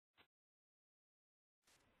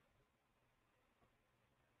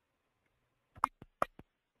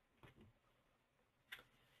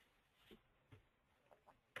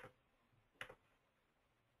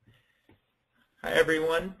Hi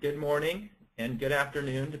everyone, good morning and good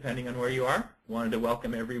afternoon depending on where you are. Wanted to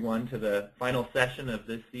welcome everyone to the final session of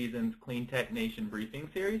this season's Clean Tech Nation briefing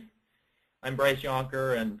series. I'm Bryce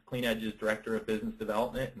Yonker and Clean Edge's Director of Business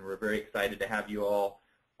Development, and we're very excited to have you all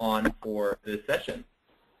on for this session.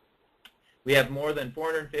 We have more than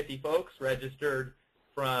 450 folks registered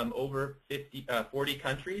from over 40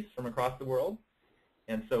 countries from across the world,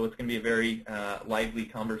 and so it's going to be a very lively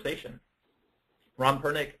conversation. Ron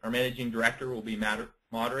Pernick, our Managing Director, will be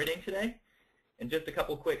moderating today. And just a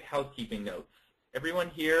couple quick housekeeping notes. Everyone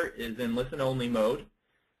here is in listen-only mode,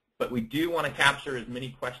 but we do want to capture as many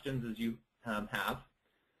questions as you have.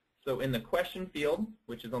 So in the question field,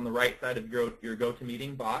 which is on the right side of your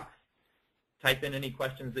GoToMeeting box, type in any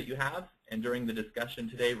questions that you have, and during the discussion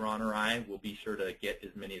today, Ron or I will be sure to get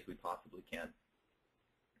as many as we possibly can.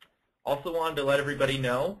 Also wanted to let everybody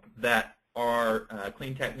know that our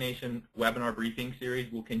Clean Tech Nation webinar briefing series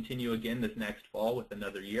will continue again this next fall with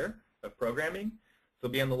another year of programming. So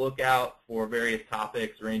be on the lookout for various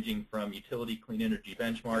topics ranging from utility clean energy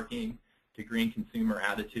benchmarking to green consumer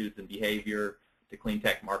attitudes and behavior to clean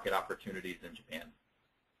tech market opportunities in Japan.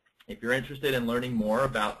 If you're interested in learning more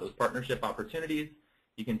about those partnership opportunities,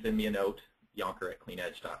 you can send me a note,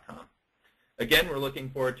 yonker@cleanedge.com. Again, we're looking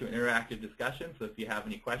forward to an interactive discussion, so if you have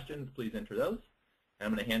any questions, please enter those.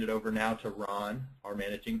 I'm going to hand it over now to Ron, our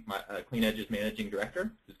Clean Edge's Managing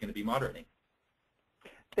Director, who's going to be moderating.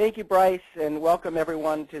 Thank you, Bryce, and welcome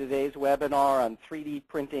everyone to today's webinar on 3D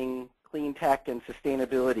printing, clean tech, and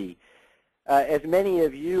sustainability. As many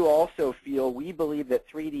of you also feel, we believe that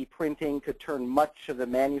 3D printing could turn much of the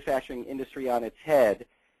manufacturing industry on its head.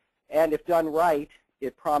 And if done right,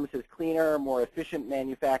 it promises cleaner, more efficient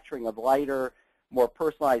manufacturing of lighter, more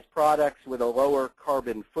personalized products with a lower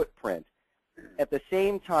carbon footprint. At the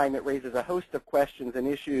same time, it raises a host of questions and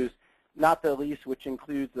issues, not the least which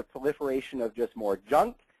includes the proliferation of just more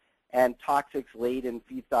junk and toxics-laden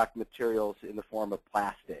feedstock materials in the form of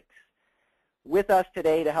plastics. With us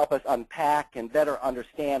today to help us unpack and better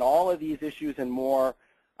understand all of these issues and more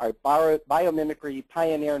are Biomimicry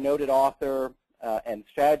pioneer, noted author, and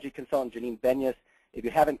strategy consultant Janine Benyus. If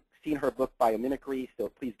you haven't seen her book, Biomimicry, so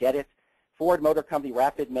please get it. Ford Motor Company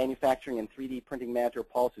Rapid Manufacturing and 3D Printing Manager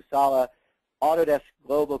Paul Susalla, Autodesk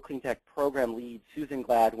Global Clean Tech Program Lead Susan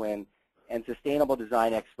Gladwin, and Sustainable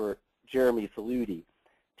Design Expert Jeremy Faludi.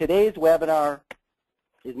 Today's webinar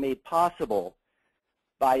is made possible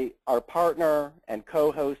by our partner and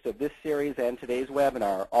co-host of this series and today's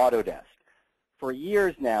webinar, Autodesk. For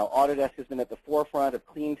years now, Autodesk has been at the forefront of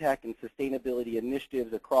clean tech and sustainability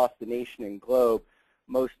initiatives across the nation and globe,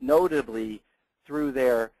 most notably through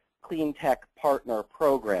their Clean Tech Partner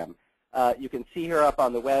Program. You can see here up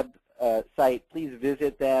on the web site. Please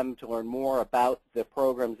visit them to learn more about the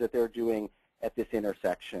programs that they're doing at this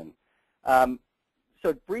intersection.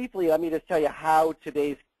 So briefly, let me just tell you how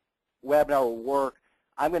today's webinar will work.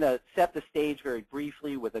 I'm going to set the stage very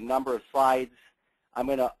briefly with a number of slides. I'm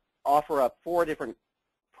going to offer up 4 different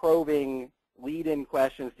probing lead-in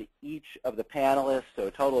questions to each of the panelists, so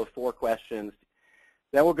a total of 4 questions.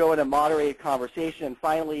 Then we'll go into moderated conversation, and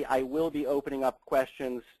finally, I will be opening up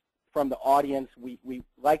questions from the audience. We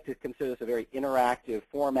like to consider this a very interactive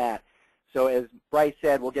format. So as Bryce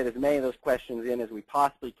said, we'll get as many of those questions in as we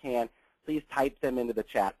possibly can. Please type them into the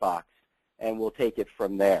chat box, and we'll take it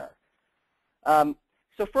from there.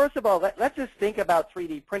 So first of all, let's just think about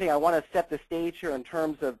 3D printing. I want to set the stage here in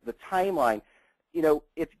terms of the timeline. You know,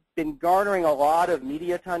 it's been garnering a lot of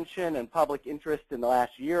media attention and public interest in the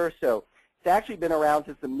last year or so. It's actually been around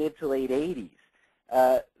since the mid to late 80s.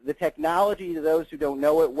 The technology, to those who don't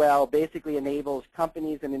know it well, basically enables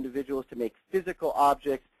companies and individuals to make physical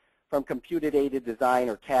objects from computer-aided design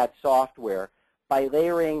or CAD software by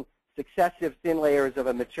layering successive thin layers of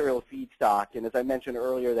a material feedstock. And as I mentioned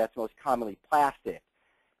earlier, that's most commonly plastic.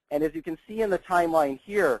 And as you can see in the timeline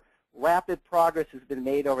here, rapid progress has been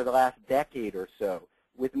made over the last decade or so,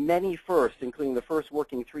 with many firsts, including the first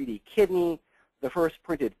working 3D kidney, the first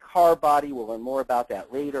printed car body, we'll learn more about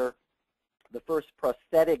that later, the first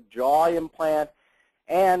prosthetic jaw implant,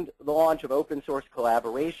 and the launch of open source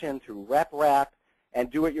collaboration through RepRap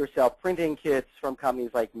and do-it-yourself printing kits from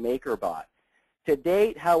companies like MakerBot. To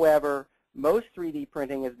date, however, most 3D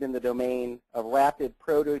printing has been the domain of rapid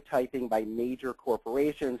prototyping by major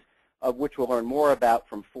corporations, of which we'll learn more about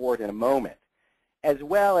from Ford in a moment, as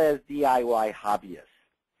well as DIY hobbyists.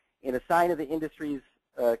 In a sign of the industry's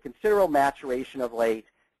considerable maturation of late,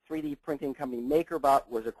 3D printing company MakerBot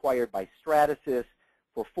was acquired by Strategist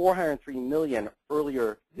for $403 million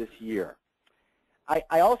earlier this year.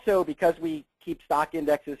 I also, because we keep stock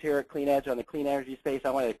indexes here at Clean Edge on the clean energy space, I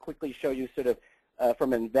wanted to quickly show you sort of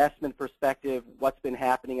from an investment perspective, what's been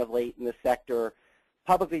happening of late in the sector.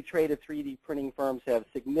 Publicly traded 3D printing firms have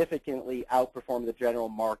significantly outperformed the general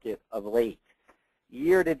market of late.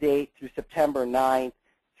 Year to date through September 9th,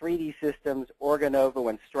 3D Systems, Organovo,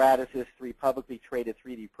 and Strategist, 3 publicly traded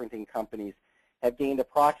 3D printing companies, have gained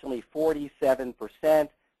approximately 47%,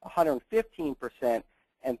 115%,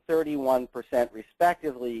 and 31%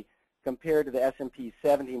 respectively, compared to the S&P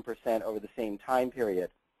 17% over the same time period.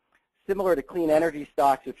 Similar to clean energy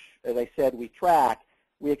stocks, which, as I said, we track,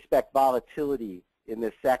 we expect volatility in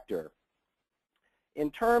this sector. In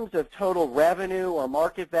terms of total revenue or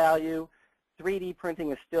market value, 3D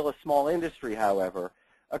printing is still a small industry, however.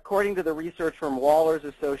 According to the research from Waller's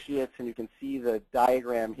Associates, and you can see the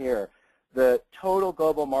diagram here, the total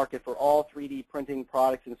global market for all 3D printing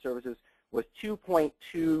products and services was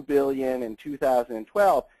 $2.2 billion in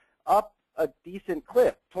 2012, up a decent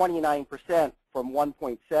clip, 29% from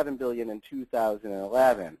 $1.7 billion in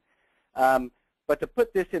 2011. But to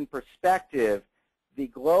put this in perspective, the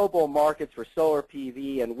global markets for solar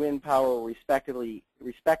PV and wind power were respectively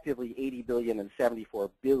 $80 billion and $74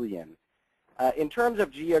 billion. In terms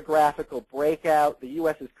of geographical breakout, the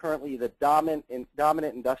U.S. is currently the dominant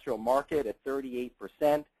industrial market at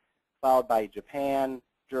 38%, followed by Japan,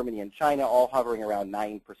 Germany, and China, all hovering around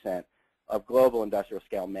 9% of global industrial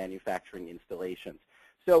scale manufacturing installations.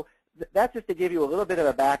 So that's just to give you a little bit of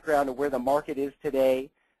a background of where the market is today.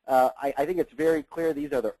 I think it's very clear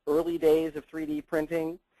these are the early days of 3D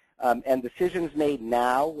printing, and decisions made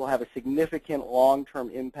now will have a significant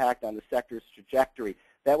long-term impact on the sector's trajectory.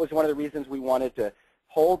 That was one of the reasons we wanted to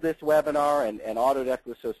hold this webinar, and Autodesk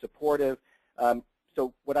was so supportive.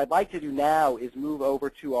 So what I'd like to do now is move over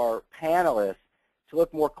to our panelists to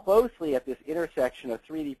look more closely at this intersection of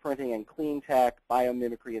 3D printing and clean tech,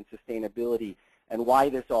 biomimicry, and sustainability, and why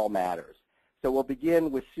this all matters. So we'll begin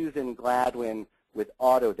with Susan Gladwin with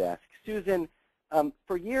Autodesk. Susan,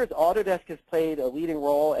 for years, Autodesk has played a leading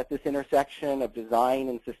role at this intersection of design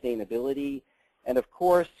and sustainability, and of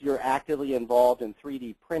course, you're actively involved in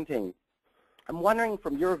 3D printing. I'm wondering,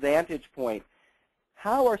 from your vantage point,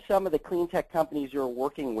 how are some of the clean tech companies you're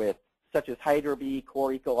working with, such as Hydro-Bee,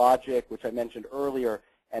 Core Ecologic, which I mentioned earlier,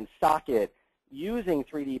 and Socket, using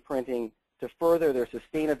 3D printing to further their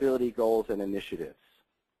sustainability goals and initiatives?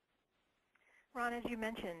 Ron, as you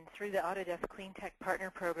mentioned, through the Autodesk Clean Tech Partner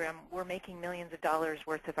Program, we're making millions of dollars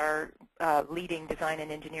worth of our leading design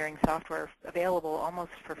and engineering software available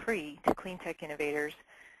almost for free to clean tech innovators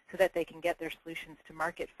so that they can get their solutions to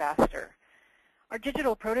market faster. Our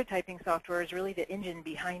digital prototyping software is really the engine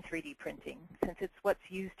behind 3D printing, since it's what's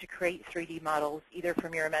used to create 3D models either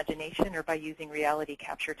from your imagination or by using reality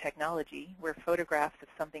capture technology, where photographs of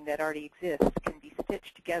something that already exists can be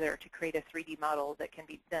stitched together to create a 3D model that can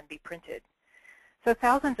then be printed. So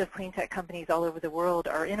thousands of clean tech companies all over the world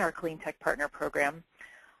are in our Clean Tech Partner Program.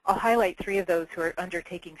 I'll highlight 3 of those who are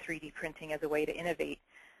undertaking 3D printing as a way to innovate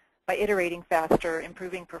by iterating faster,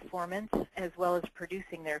 improving performance, as well as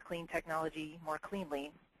producing their clean technology more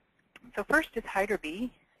cleanly. So first is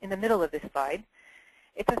Hydro-Bee in the middle of this slide.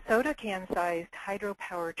 It's a soda can-sized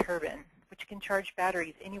hydropower turbine, which can charge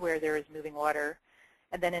batteries anywhere there is moving water,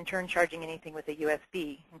 and then in turn charging anything with a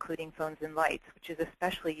USB, including phones and lights, which is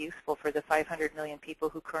especially useful for the 500 million people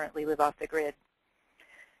who currently live off the grid.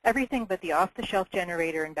 Everything but the off-the-shelf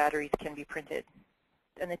generator and batteries can be printed.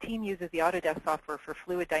 And the team uses the Autodesk software for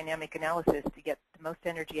fluid dynamic analysis to get the most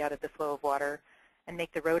energy out of the flow of water and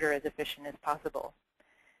make the rotor as efficient as possible.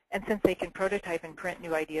 And since they can prototype and print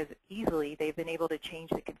new ideas easily, they've been able to change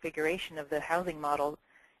the configuration of the housing model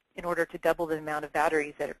in order to double the amount of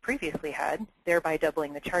batteries that it previously had, thereby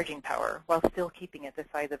doubling the charging power, while still keeping it the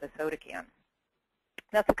size of a soda can.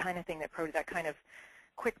 That's the kind of thing that that kind of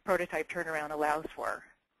quick prototype turnaround allows for.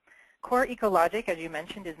 Core Ecologic, as you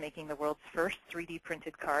mentioned, is making the world's first 3D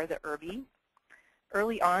printed car, the Urbee.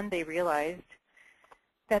 Early on, they realized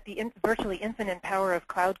that the virtually infinite power of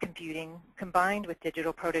cloud computing combined with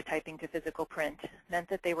digital prototyping to physical print meant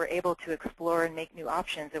that they were able to explore and make new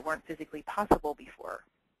options that weren't physically possible before.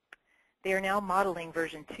 They are now modeling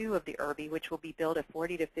version 2 of the Urbee, which will be built of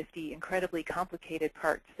 40 to 50 incredibly complicated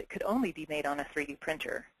parts that could only be made on a 3D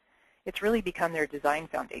printer. It's really become their design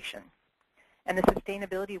foundation. And the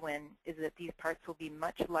sustainability win is that these parts will be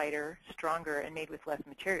much lighter, stronger, and made with less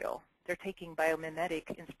material. They're taking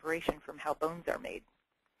biomimetic inspiration from how bones are made.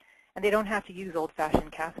 And they don't have to use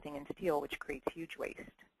old-fashioned casting and steel, which creates huge waste.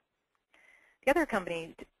 The other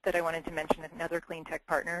company that I wanted to mention, another clean tech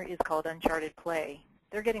partner, is called Uncharted Play.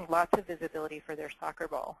 They're getting lots of visibility for their soccer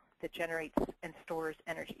ball that generates and stores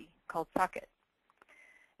energy, called Socket.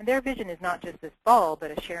 And their vision is not just this ball,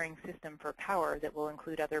 but a sharing system for power that will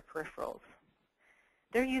include other peripherals.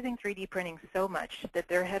 They're using 3D printing so much that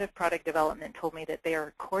their head of product development told me that they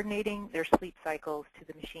are coordinating their sleep cycles to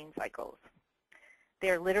the machine cycles. They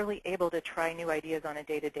are literally able to try new ideas on a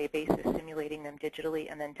day-to-day basis, simulating them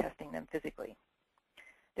digitally and then testing them physically.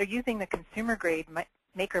 They're using the consumer-grade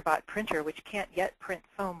MakerBot printer, which can't yet print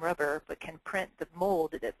foam rubber, but can print the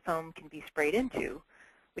mold that foam can be sprayed into,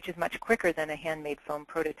 which is much quicker than a handmade foam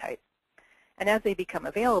prototype. And as they become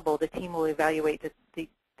available, the team will evaluate the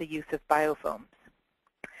use of biofoams.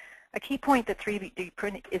 A key point that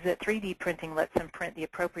 3D printing lets them print the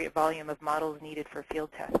appropriate volume of models needed for field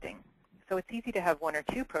testing. So it's easy to have 1 or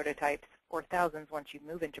 2 prototypes, or thousands once you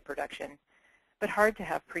move into production, but hard to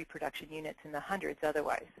have pre-production units in the hundreds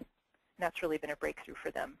otherwise. And that's really been a breakthrough for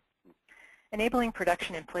them. Enabling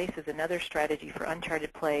production in place is another strategy for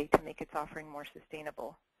Uncharted Play to make its offering more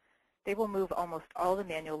sustainable. They will move almost all the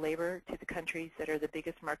manual labor to the countries that are the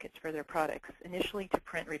biggest markets for their products, initially to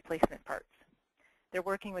print replacement parts. They're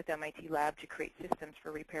working with MIT Lab to create systems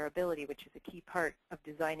for repairability, which is a key part of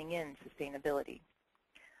designing in sustainability.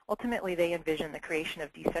 Ultimately, they envision the creation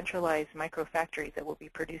of decentralized microfactories that will be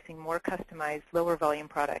producing more customized, lower volume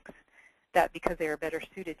products that, because they are better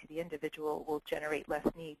suited to the individual, will generate less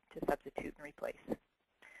need to substitute and replace.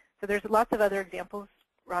 So there's lots of other examples,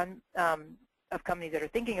 Ron, of companies that are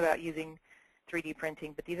thinking about using 3D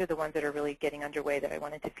printing, but these are the ones that are really getting underway that I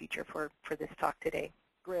wanted to feature for this talk today.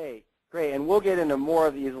 Great, great. And we'll get into more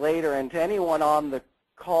of these later. And to anyone on the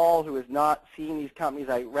call who has not seen these companies,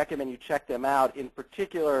 I recommend you check them out. In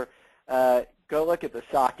particular, go look at the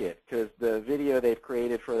socket, because the video they've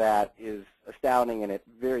created for that is astounding, and it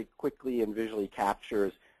very quickly and visually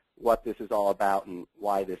captures what this is all about and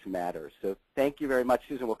why this matters. So thank you very much,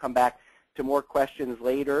 Susan. We'll come back to more questions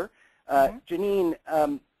later. Janine,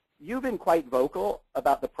 you've been quite vocal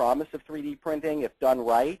about the promise of 3D printing if done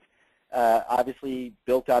right. Obviously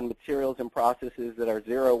built on materials and processes that are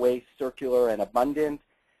zero waste, circular, and abundant.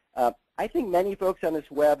 I think many folks on this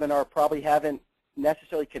webinar probably haven't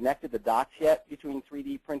necessarily connected the dots yet between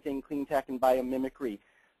 3D printing, clean tech, and biomimicry.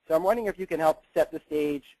 So I'm wondering if you can help set the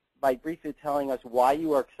stage by briefly telling us why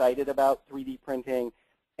you are excited about 3D printing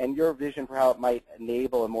and your vision for how it might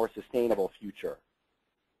enable a more sustainable future.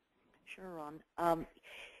 Sure, Ron.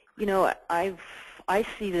 You know, I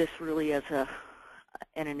see this really as an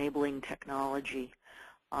enabling technology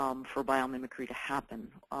for biomimicry to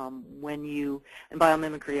happen. And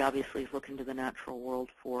biomimicry obviously is looking to the natural world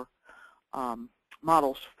for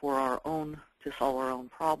models for to solve our own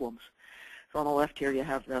problems. So on the left here you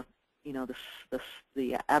have the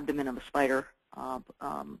abdomen of a spider,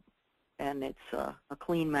 and it's a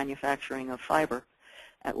clean manufacturing of fiber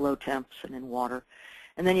at low temps and in water.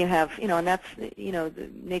 And then you have, and that's,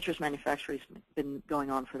 nature's manufacturing has been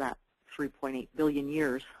going on for that 3.8 billion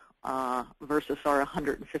years versus our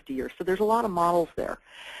 150 years. So there's a lot of models there.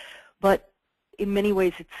 But in many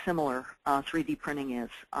ways it's similar, 3D printing is.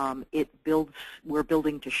 We're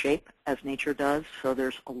building to shape as nature does, so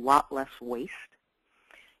there's a lot less waste.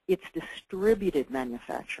 It's distributed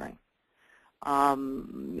manufacturing.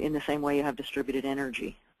 In the same way you have distributed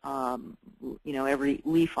energy. Every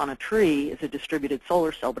leaf on a tree is a distributed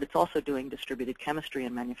solar cell, but it's also doing distributed chemistry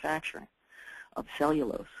and manufacturing of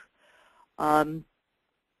cellulose.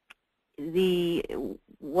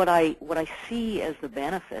 What I see as the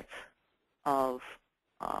benefits of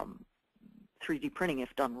 3D printing,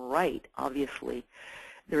 if done right, obviously,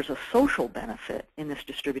 there's a social benefit in this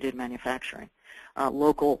distributed manufacturing.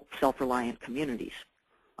 Local self-reliant communities,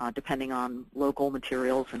 depending on local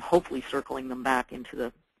materials and hopefully circling them back into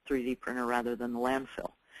the 3D printer rather than the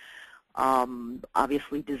landfill.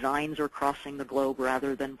 Obviously, designs are crossing the globe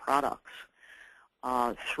rather than products.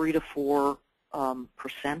 3 to 4%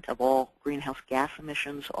 of all greenhouse gas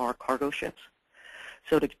emissions are cargo ships.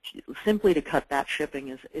 So simply to cut that shipping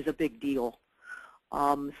is a big deal.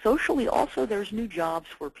 Socially, also, there's new jobs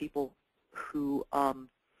for people who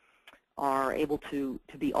are able to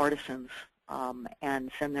be artisans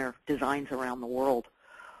and send their designs around the world.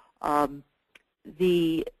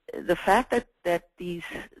 The fact that these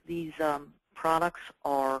products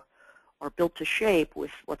are built to shape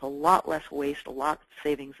with a lot less waste, a lot of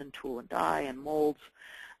savings in tool and die and molds,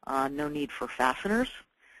 no need for fasteners.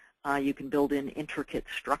 You can build in intricate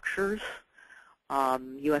structures.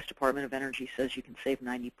 U.S. Department of Energy says you can save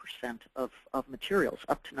 90% of materials,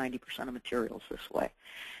 up to 90% of materials this way,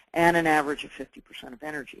 and an average of 50% of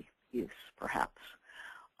energy use, perhaps.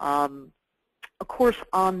 Of course,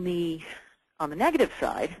 on the negative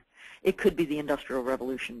side, it could be the Industrial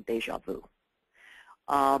Revolution deja vu.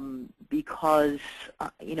 Because,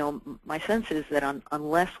 my sense is that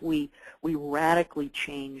unless we radically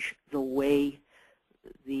change the way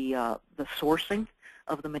the sourcing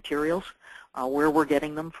of the materials, where we're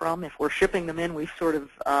getting them from. If we're shipping them in, we've sort of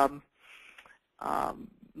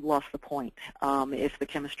lost the point. If the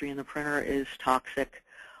chemistry in the printer is toxic,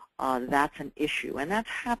 that's an issue, and that's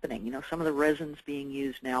happening. You know, some of the resins being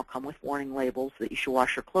used now come with warning labels that you should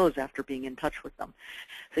wash your clothes after being in touch with them.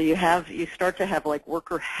 So you start to have like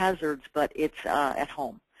worker hazards, but it's at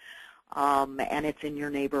home, and it's in your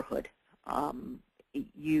neighborhood.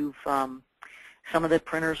 Some of the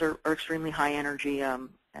printers are extremely high energy, and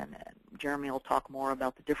Jeremy will talk more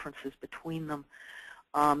about the differences between them.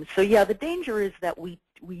 So yeah, the danger is that we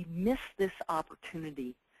miss this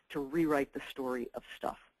opportunity to rewrite the story of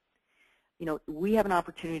stuff. You know, we have an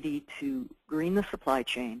opportunity to green the supply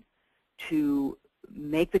chain, to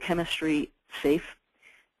make the chemistry safe,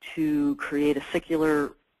 to create a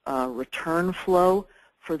circular return flow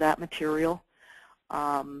for that material,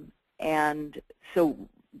 and so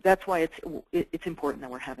that's why it's important that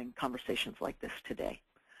we're having conversations like this today.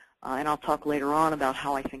 And I'll talk later on about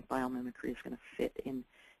how I think biomimicry is going to fit in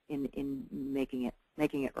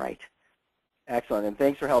making it right. Excellent, and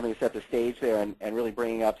thanks for helping set the stage there and really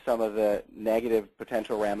bringing up some of the negative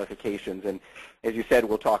potential ramifications. And as you said,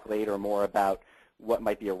 we'll talk later more about what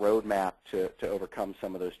might be a roadmap to overcome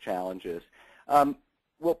some of those challenges.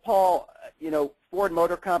 Well, Paul, you know, Ford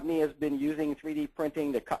Motor Company has been using 3D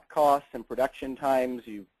printing to cut costs and production times.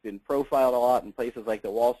 You've been profiled a lot in places like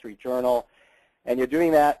the Wall Street Journal. And you're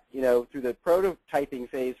doing that, you know, through the prototyping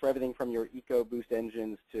phase for everything from your EcoBoost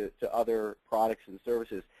engines to other products and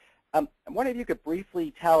services. I'm wondering if you could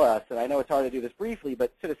briefly tell us, and I know it's hard to do this briefly,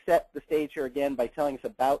 but sort of set the stage here again by telling us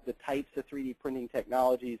about the types of 3D printing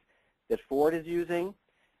technologies that Ford is using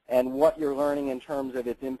and what you're learning in terms of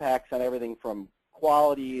its impacts on everything from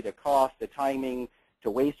quality to cost to timing to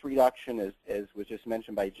waste reduction, as was just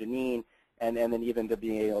mentioned by Janine, and then even to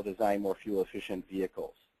being able to design more fuel-efficient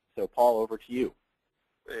vehicles. So, Paul, over to you.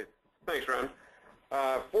 Hey, thanks, Ron.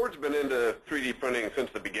 Ford's been into 3D printing since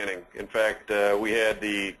the beginning. In fact, we had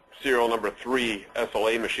the serial number 3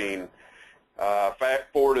 SLA machine.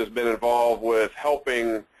 Ford has been involved with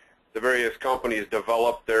helping the various companies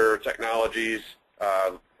develop their technologies.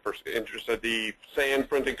 For interested, the sand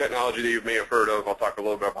printing technology that you may have heard of, I'll talk a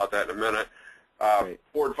little bit about that in a minute.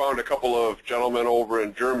 Ford found a couple of gentlemen over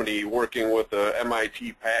in Germany working with the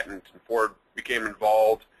MIT patent, and Ford became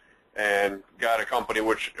involved and got a company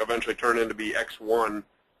which eventually turned into be X1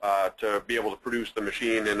 to be able to produce the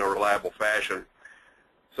machine in a reliable fashion.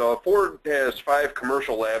 So Ford has 5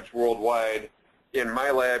 commercial labs worldwide. In my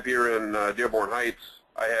lab here in Dearborn Heights,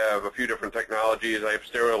 I have a few different technologies. I have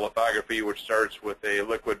stereolithography, which starts with a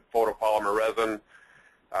liquid photopolymer resin.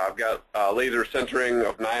 I've got laser sintering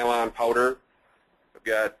of nylon powder. I've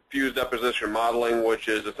got fused deposition modeling, which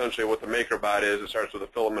is essentially what the MakerBot is. It starts with a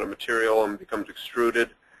filament of material and becomes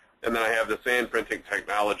extruded. And then I have the sand printing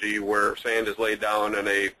technology, where sand is laid down and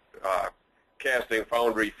a casting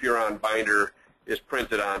foundry furon binder is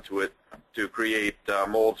printed onto it to create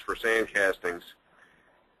molds for sand castings.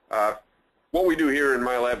 What we do here in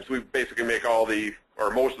my lab is we basically make all the,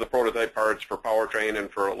 or most of the prototype parts for powertrain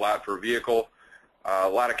and for a lot for vehicle. A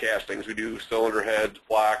lot of castings. We do cylinder heads,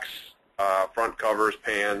 blocks, front covers,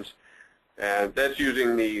 pans, and that's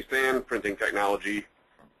using the sand printing technology.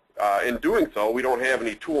 In doing so, we don't have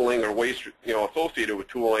any tooling or waste, associated with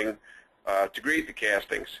tooling to create the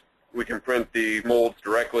castings. We can print the molds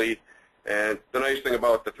directly, and the nice thing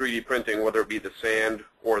about the 3D printing, whether it be the sand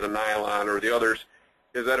or the nylon or the others,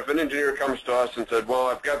 is that if an engineer comes to us and said, well,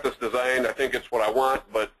 I've got this design, I think it's what I want,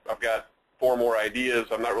 but I've got 4 more ideas,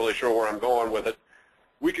 I'm not really sure where I'm going with it,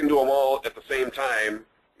 we can do them all at the same time,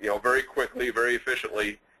 very quickly, very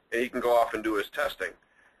efficiently, and he can go off and do his testing.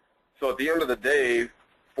 So at the end of the day,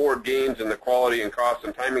 Ford gains in the quality and cost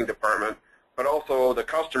and timing department, but also the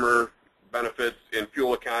customer benefits in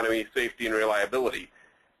fuel economy, safety, and reliability,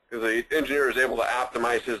 because the engineer is able to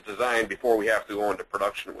optimize his design before we have to go into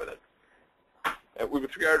production with it.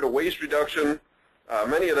 With regard to waste reduction,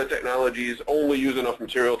 many of the technologies only use enough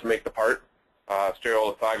material to make the part.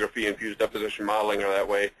 Stereolithography and fused deposition modeling are that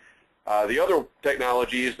way. The other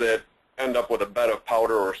technologies that end up with a bed of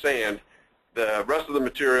powder or sand, the rest of the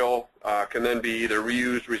material can then be either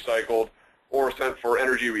reused, recycled, or sent for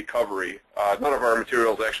energy recovery. None of our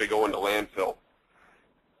materials actually go into landfill.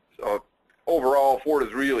 So overall, Ford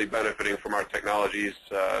is really benefiting from our technologies,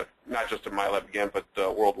 not just in my lab again, but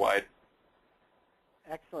worldwide.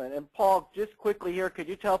 Excellent. And Paul, just quickly here, could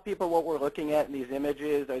you tell people what we're looking at in these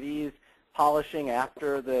images? Are these polishing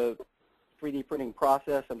after the 3D printing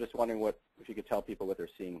process? I'm just wondering if you could tell people what they're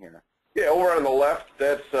seeing here. Yeah, over on the left,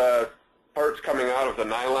 that's parts coming out of the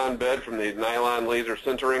nylon bed from the nylon laser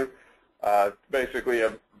sintering. Basically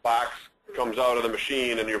a box comes out of the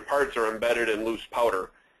machine and your parts are embedded in loose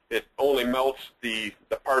powder. It only melts the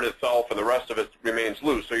part itself and the rest of it remains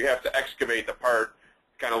loose. So you have to excavate the part,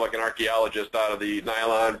 kind of like an archaeologist, out of the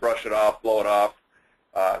nylon, brush it off, blow it off,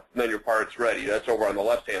 and then your part's ready. That's over on the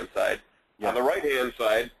left-hand side. Yeah. On the right-hand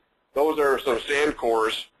side, those are some sand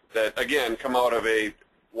cores that, again, come out of a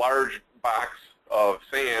large box of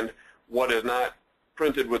sand. What is not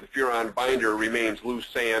printed with the Furon binder remains loose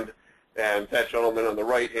sand, and that gentleman on the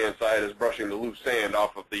right-hand side is brushing the loose sand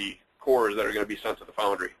off of the cores that are going to be sent to the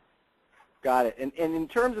foundry. Got it. And in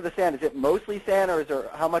terms of the sand, is it mostly sand, or is there,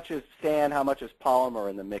 how much is sand, how much is polymer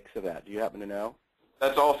in the mix of that? Do you happen to know?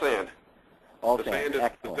 That's all sand. All the sand.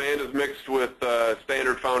 The sand is mixed with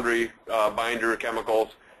standard foundry binder chemicals.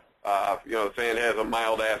 The sand has a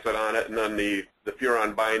mild acid on it, and then the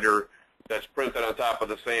Furon binder that's printed on top of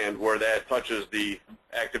the sand, where that touches the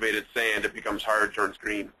activated sand, it becomes hard, turns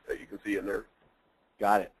green, that you can see in there.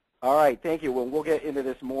 Got it. All right, thank you. Well, we'll get into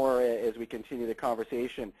this more as we continue the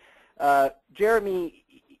conversation. Jeremy,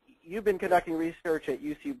 you've been conducting research at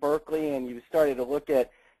UC Berkeley, and you've started to look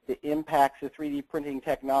at the impacts of 3D printing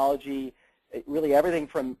technology. Really everything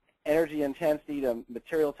from energy intensity to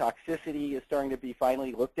material toxicity is starting to be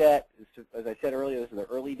finally looked at. As I said earlier, this is the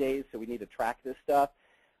early days, so we need to track this stuff.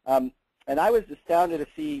 And I was astounded to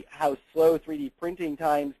see how slow 3D printing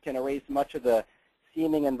times can erase much of the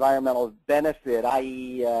seeming environmental benefit,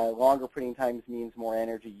 i.e. longer printing times means more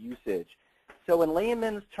energy usage. So in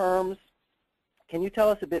layman's terms, can you tell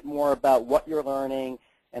us a bit more about what you're learning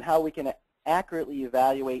and how we can accurately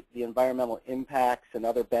evaluate the environmental impacts and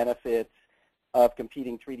other benefits of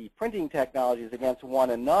competing 3D printing technologies against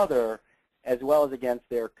one another as well as against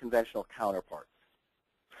their conventional counterparts?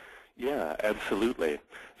 Yeah, absolutely.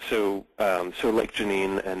 So like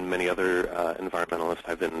Janine and many other environmentalists,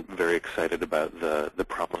 I've been very excited about the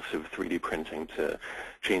promise of 3D printing to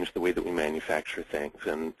change the way that we manufacture things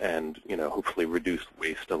and hopefully reduce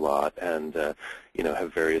waste a lot and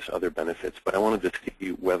have various other benefits. But I wanted to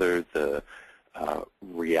see whether the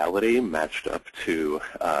reality matched up to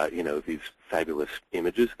these fabulous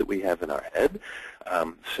images that we have in our head.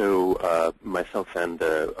 So myself and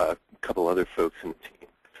a couple other folks in the team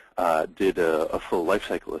did a full life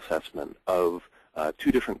cycle assessment of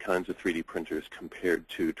two different kinds of 3D printers compared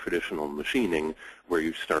to traditional machining, where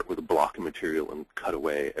you start with a block of material and cut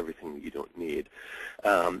away everything that you don't need.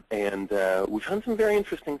 And we found some very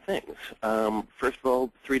interesting things. First of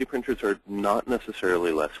all, 3D printers are not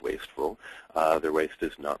necessarily less wasteful. Their waste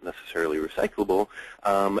is not necessarily recyclable,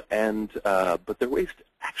 but their waste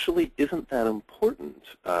actually isn't that important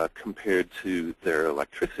compared to their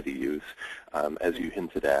electricity use, as you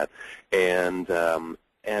hinted at, and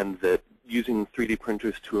that using 3D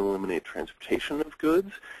printers to eliminate transportation of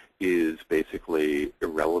goods is basically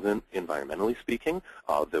irrelevant environmentally speaking,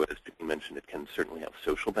 though as you mentioned, it can certainly have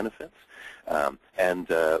social benefits.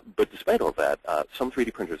 But despite all that, some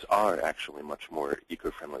 3D printers are actually much more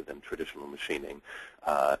eco-friendly than traditional machining,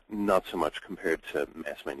 not so much compared to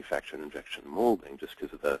mass manufactured injection molding, just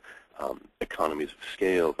because of the economies of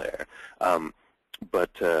scale there.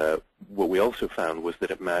 But what we also found was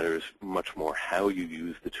that it matters much more how you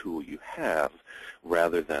use the tool you have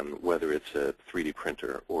rather than whether it's a 3D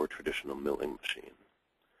printer or a traditional milling machine.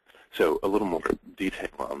 So a little more detail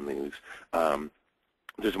on these.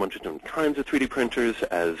 There's a bunch of different kinds of 3D printers,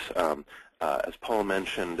 as Paul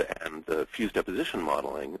mentioned, and the fused deposition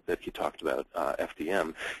modeling that he talked about,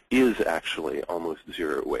 FDM, is actually almost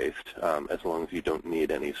zero waste as long as you don't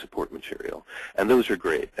need any support material. And those are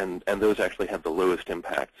great, and those actually have the lowest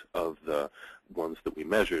impact of the ones that we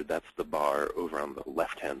measured. That's the bar over on the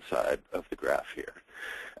left-hand side of the graph here.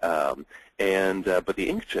 But the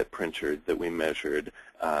inkjet printer that we measured,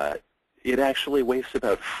 it actually wastes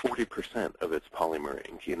about 40% of its polymer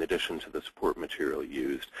ink in addition to the support material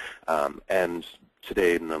used. And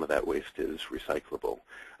today, none of that waste is recyclable.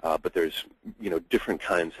 But there's, different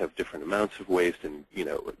kinds have different amounts of waste and,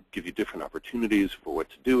 give you different opportunities for what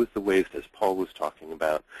to do with the waste, as Paul was talking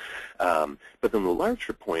about. But then the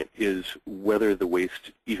larger point is whether the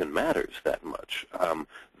waste even matters that much.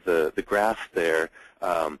 The graph there,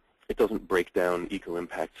 it doesn't break down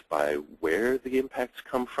eco-impacts by where the impacts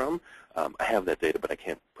come from. I have that data, but I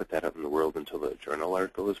can't put that out in the world until the journal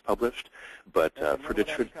article is published. But for the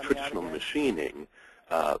traditional machining,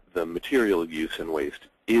 the material use and waste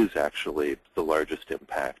is actually the largest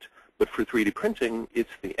impact. But for 3D printing,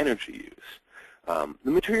 it's the energy use.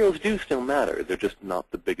 The materials do still matter. They're just not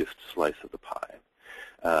the biggest slice of the pie.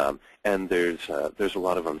 And there's a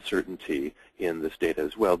lot of uncertainty in this data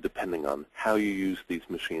as well, depending on how you use these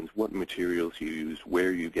machines, what materials you use,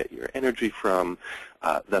 where you get your energy from.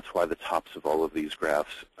 That's why the tops of all of these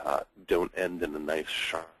graphs don't end in a nice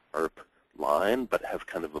sharp line, but have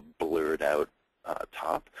kind of a blurred out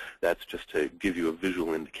top. That's just to give you a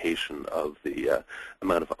visual indication of the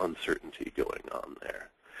amount of uncertainty going on there.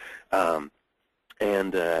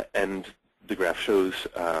 And the graph shows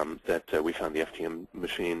that we found the FTM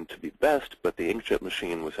machine to be best, but the inkjet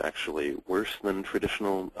machine was actually worse than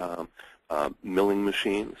traditional milling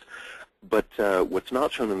machines. But what's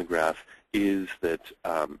not shown in the graph is that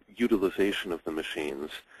utilization of the machines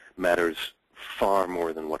matters far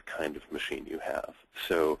more than what kind of machine you have.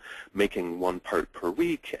 So making one part per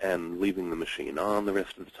week and leaving the machine on the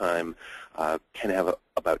rest of the time can have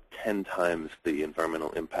about 10 times the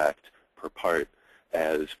environmental impact per part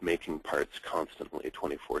as making parts constantly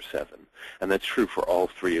 24/7. And that's true for all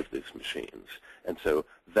three of these machines. And so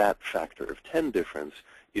that factor of 10 difference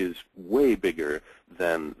is way bigger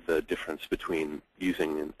than the difference between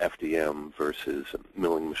using an FDM versus a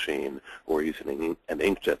milling machine or using an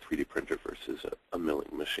inkjet 3D printer versus a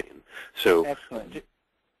milling machine. So, excellent.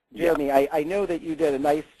 Jeremy, yeah. I know that you did a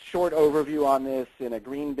nice short overview on this in a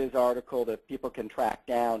GreenBiz article that people can track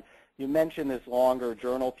down. You mentioned this longer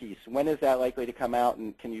journal piece. When is that likely to come out,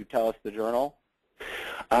 and can you tell us the journal?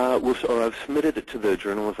 Well, so I've submitted it to the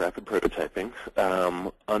Journal of Rapid Prototyping.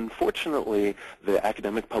 Unfortunately, the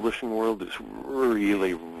academic publishing world is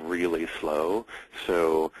really, really slow.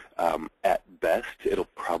 So at best, it'll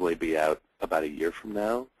probably be out about a year from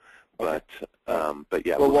now. But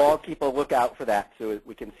yeah. Well, we'll all keep a lookout for that so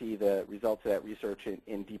we can see the results of that research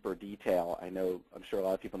in deeper detail. I'm sure a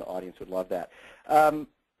lot of people in the audience would love that.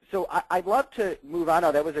 So I'd love to move on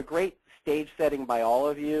now. That was a great stage setting by all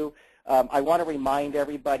of you. I want to remind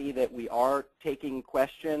everybody that we are taking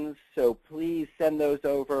questions, so please send those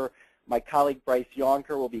over. My colleague Bryce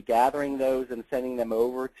Yonker will be gathering those and sending them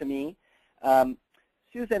over to me.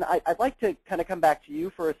 Susan, I'd like to kind of come back to you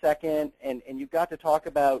for a second, and you got to talk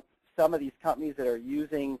about some of these companies that are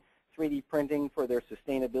using 3D printing for their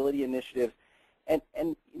sustainability initiatives. And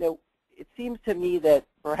you know, it seems to me that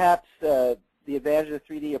perhaps the advantages of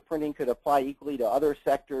 3D printing could apply equally to other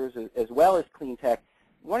sectors as well as clean tech.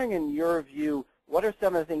 I'm wondering, in your view, what are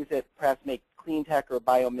some of the things that perhaps make clean tech or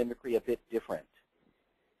biomimicry a bit different?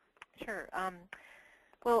 Sure.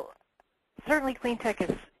 Well, certainly clean tech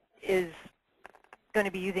is going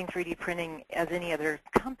to be using 3D printing as any other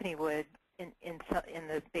company would in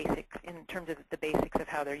the basics, in terms of the basics of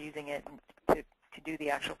how they're using it to do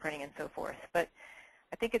the actual printing and so forth. But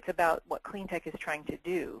I think it's about what clean tech is trying to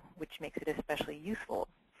do, which makes it especially useful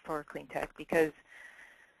for clean tech, because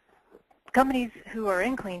companies who are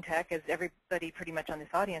in clean tech, as everybody pretty much on this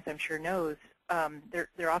audience I'm sure knows,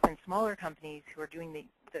 they're often smaller companies who are doing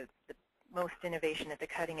the most innovation at the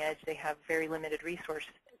cutting edge. They have very limited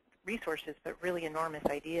resources, but really enormous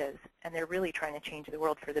ideas, and they're really trying to change the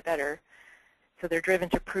world for the better. So they're driven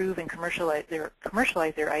to prove and commercialize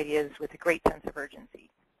their ideas with a great sense of urgency.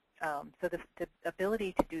 So the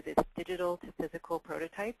ability to do this digital to physical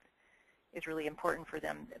prototype is really important for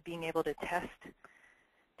them. Being able to test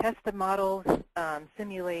the models,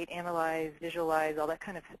 simulate, analyze, visualize, all that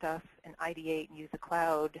kind of stuff, and ideate and use the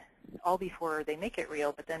cloud all before they make it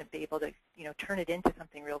real, but then be able to turn it into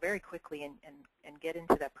something real very quickly and get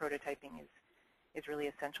into that prototyping is really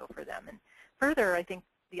essential for them. And further, I think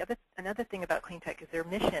another thing about clean tech is their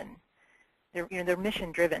mission. They're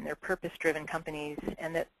mission-driven, they're purpose-driven companies,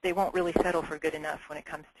 and that they won't really settle for good enough when it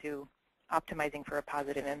comes to optimizing for a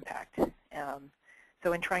positive impact.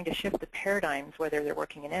 So in trying to shift the paradigms, whether they're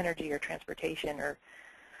working in energy or transportation or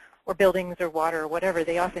buildings or water or whatever,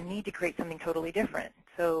 they often need to create something totally different.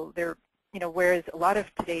 So they're, whereas a lot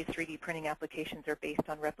of today's 3D printing applications are based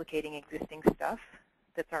on replicating existing stuff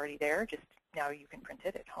that's already there, just now you can print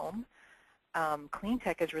it at home. Clean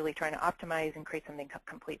tech is really trying to optimize and create something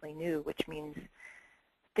completely new, which means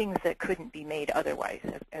things that couldn't be made otherwise,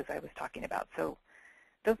 as I was talking about. So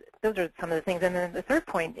those are some of the things. And then the third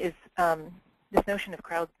point is this notion of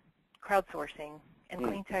crowdsourcing. And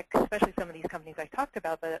clean tech, especially some of these companies I talked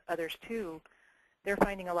about, but others too, they're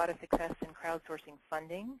finding a lot of success in crowdsourcing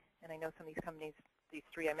funding. And I know some of these companies, these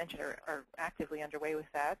three I mentioned, are actively underway with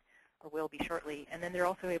that, or will be shortly. And then they're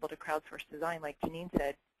also able to crowdsource design. Like Janine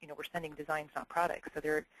said, we're sending designs, not products. So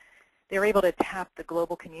they're able to tap the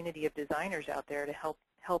global community of designers out there to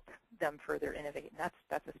help them further innovate. And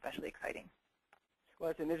that's especially exciting. Well,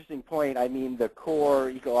 that's an interesting point. I mean, the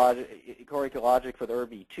core ecologic for the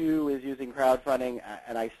ERB2 is using crowdfunding,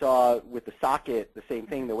 and I saw with the socket the same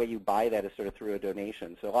thing. The way you buy that is sort of through a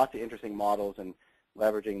donation. So lots of interesting models and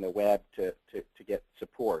leveraging the web to get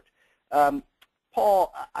support.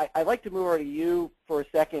 Paul, I'd like to move over to you for a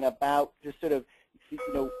second about just sort of,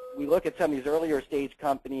 we look at some of these earlier stage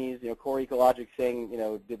companies, Core Ecologic saying,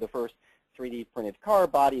 did the first 3D printed car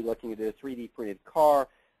body, looking at a 3D printed car.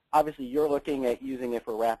 Obviously, you're looking at using it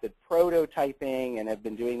for rapid prototyping and have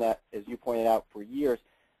been doing that, as you pointed out, for years.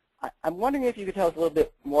 I'm wondering if you could tell us a little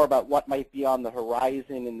bit more about what might be on the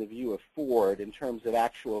horizon in the view of Ford in terms of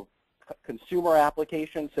actual consumer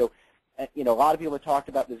applications. So, a lot of people have talked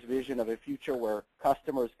about this vision of a future where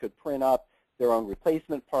customers could print up their own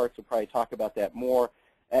replacement parts. We'll probably talk about that more.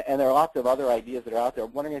 And there are lots of other ideas that are out there.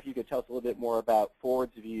 I'm wondering if you could tell us a little bit more about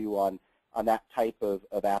Ford's view on that type of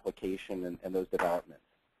application and those developments.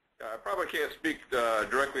 I probably can't speak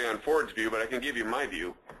directly on Ford's view, but I can give you my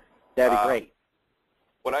view. That'd be great.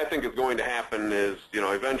 What I think is going to happen is,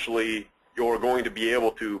 eventually you're going to be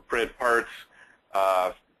able to print parts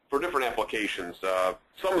for different applications.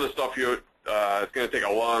 Some of the stuff it's going to take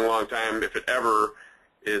a long, long time, if it ever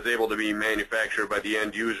is able to be manufactured by the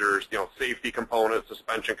end users, safety components,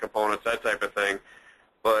 suspension components, that type of thing.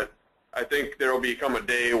 But I think there will become a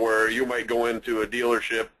day where you might go into a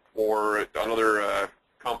dealership or another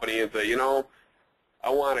company and say, I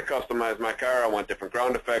want to customize my car. I want different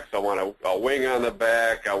ground effects. I want a wing on the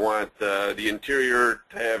back. I want the interior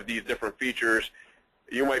to have these different features.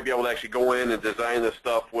 You might be able to actually go in and design this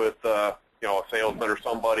stuff with a salesman or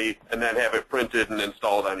somebody and then have it printed and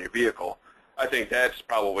installed on your vehicle. I think that's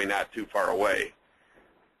probably not too far away.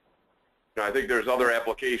 I think there's other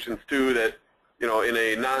applications too that, in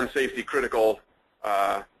a non-safety critical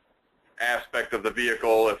aspect of the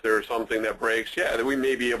vehicle, if there's something that breaks, that we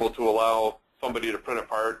may be able to allow somebody to print a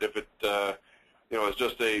part if it, is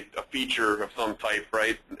just a feature of some type,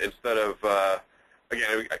 right? Instead of,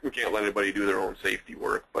 again, we can't let anybody do their own safety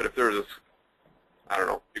work, but if there's, I don't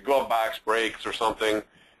know, your glove box breaks or something,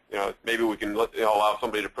 maybe we can allow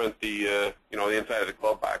somebody to print the, the inside of the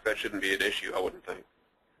glove box. That shouldn't be an issue, I wouldn't think.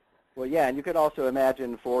 Well, yeah, and you could also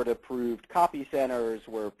imagine Ford-approved copy centers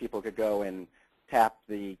where people could go and tap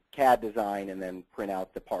the CAD design and then print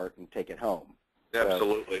out the part and take it home.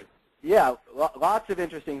 Absolutely. So, yeah, lots of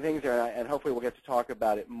interesting things there, and hopefully we'll get to talk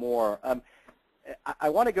about it more. I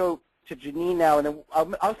want to go to Janine now, and then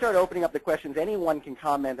I'll start opening up the questions. Anyone can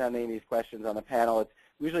comment on any of these questions on the panel.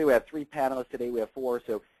 Usually we have 3 panelists. Today we have 4,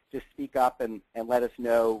 so just speak up and let us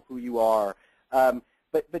know who you are.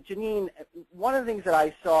 But Janine, one of the things that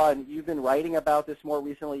I saw, and you've been writing about this more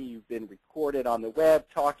recently, you've been recorded on the web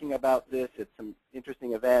talking about this at some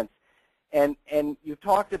interesting events, and you've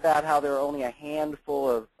talked about how there are only a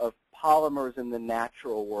handful of polymers in the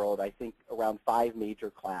natural world, I think around 5 major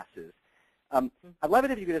classes. I'd love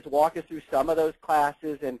it if you could just walk us through some of those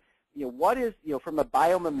classes and, what is, from a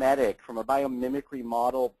biomimetic, from a biomimicry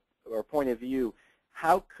model or point of view,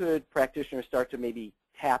 how could practitioners start to maybe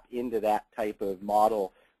tap into that type of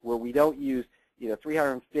model where we don't use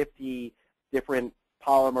 350 different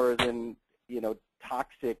polymers and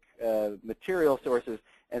toxic material sources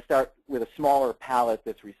and start with a smaller palette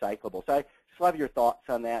that's recyclable. So I just love your thoughts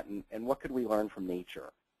on that and what could we learn from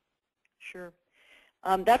nature? Sure.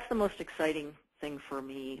 That's the most exciting thing for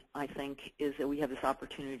me, I think, is that we have this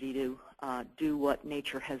opportunity to do what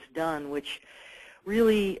nature has done, which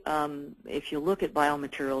really, if you look at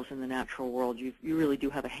biomaterials in the natural world, you really do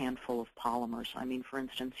have a handful of polymers. I mean, for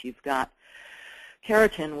instance, you've got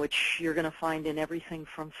keratin, which you're going to find in everything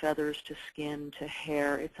from feathers to skin to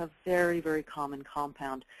hair. It's a very, very common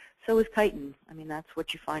compound. So is chitin. I mean, that's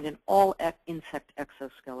what you find in all insect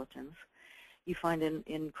exoskeletons. You find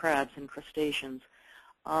in crabs and crustaceans.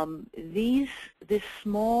 This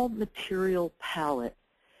small material palette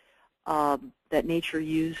that nature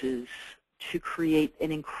uses to create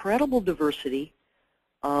an incredible diversity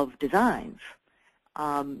of designs,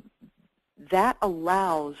 that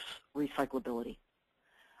allows recyclability.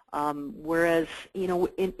 Whereas,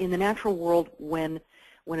 in the natural world, when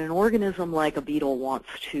an organism like a beetle wants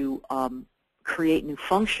to create new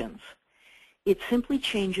functions, it simply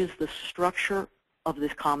changes the structure of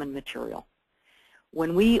this common material.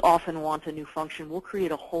 When we often want a new function, we'll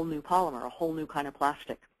create a whole new polymer, a whole new kind of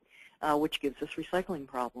plastic, which gives us recycling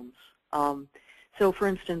problems. So, for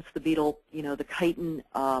instance, the beetle, the chitin,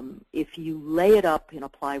 if you lay it up in a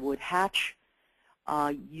plywood hatch,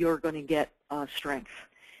 you're going to get strength.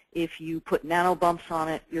 If you put nano bumps on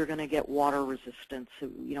it, you're going to get water resistance. So,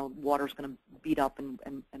 water's going to beat up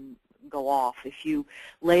and go off. If you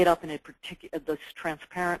lay it up in the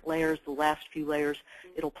transparent layers, the last few layers,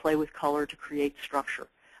 it'll play with color to create structure,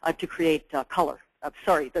 color.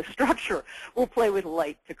 The structure will play with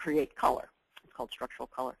light to create color. It's called structural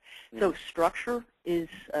color. So structure is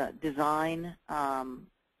design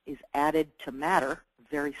is added to matter,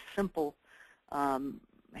 very simple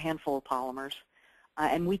handful of polymers.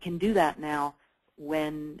 And we can do that now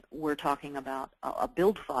when we're talking about a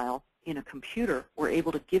build file in a computer. We're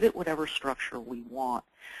able to give it whatever structure we want.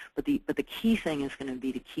 But the key thing is going to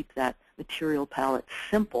be to keep that material palette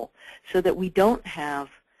simple so that we don't have,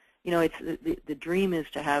 it's the dream is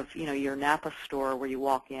to have, your Napa store where you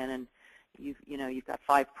walk in and you've got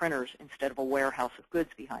 5 printers instead of a warehouse of goods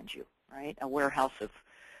behind you, right? A warehouse of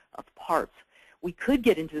parts. We could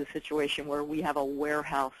get into the situation where we have a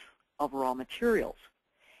warehouse of raw materials.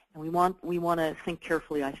 And we want to think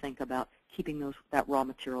carefully, I think, about keeping that raw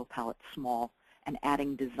material palette small and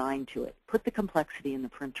adding design to it. Put the complexity in the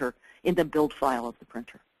printer, in the build file of the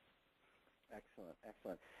printer. Excellent,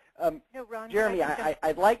 excellent. Ron, Jeremy,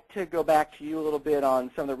 I'd like to go back to you a little bit on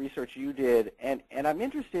some of the research you did, and I'm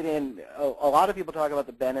interested in, a lot of people talk about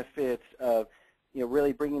the benefits of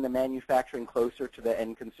really bringing the manufacturing closer to the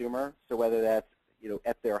end consumer. So whether that's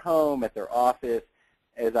at their home, at their office,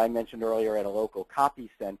 as I mentioned earlier, at a local copy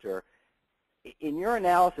center. In your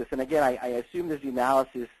analysis, and again, I assume that the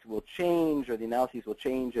analysis will change, or the analyses will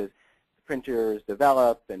change as printers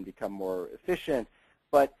develop and become more efficient,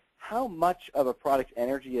 but how much of a product's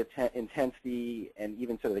energy intensity and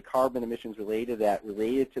even sort of the carbon emissions related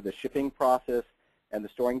to the shipping process and the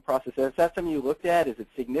storing process, is that something you looked at? Is it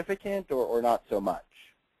significant or not so much?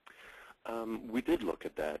 We did look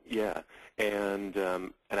at that, yeah, and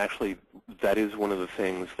actually that is one of the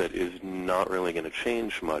things that is not really going to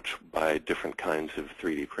change much by different kinds of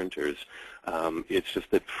 3D printers. It's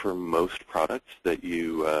just that for most products that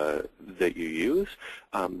you use,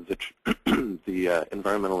 the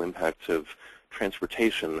environmental impacts of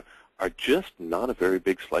transportation are just not a very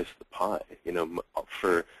big slice of the pie.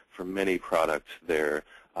 For many products, they're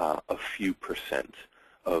a few percent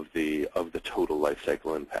of the total life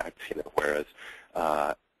cycle impact, whereas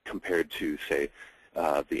compared to, say,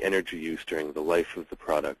 the energy use during the life of the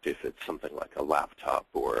product, if it's something like a laptop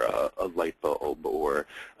or a light bulb, or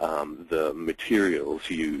the materials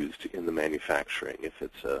used in the manufacturing, if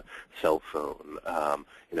it's a cell phone,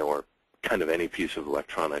 or kind of any piece of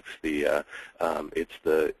electronics, it's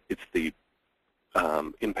the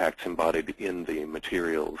impacts embodied in the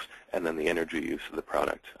materials and then the energy use of the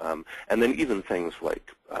product. And then even things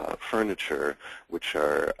like furniture, which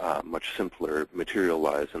are much simpler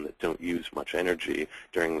material-wise and that don't use much energy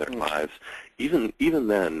during their lives, even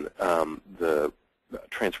then the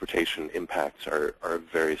transportation impacts are a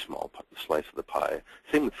very small slice of the pie.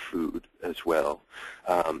 Same with food as well.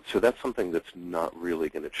 So that's something that's not really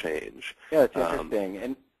going to change. Yeah, it's interesting.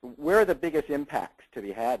 And where are the biggest impacts to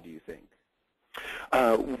be had, do you think?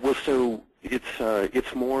 Well, so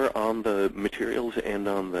it's more on the materials and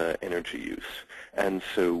on the energy use. And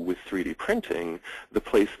so with 3D printing, the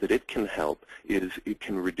place that it can help is it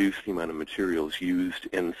can reduce the amount of materials used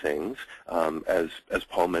in things. As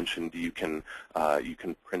Paul mentioned, you can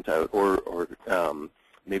print out, or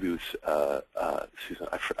maybe it was Susan,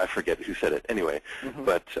 I forget who said it anyway,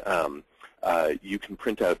 but you can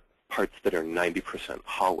print out parts that are 90%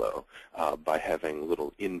 hollow by having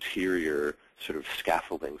little interior sort of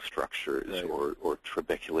scaffolding structures, right, or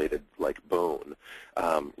trabeculated like bone,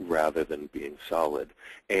 rather than being solid.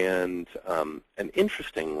 And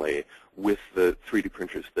interestingly, with the 3D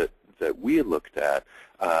printers that we looked at,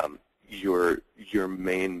 your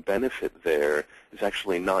main benefit there is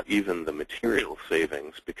actually not even the material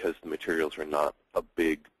savings, because the materials are not a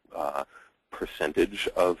big percentage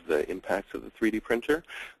of the impacts of the 3D printer,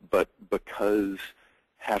 but because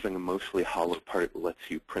having a mostly hollow part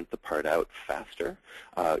lets you print the part out faster,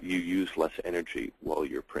 you use less energy while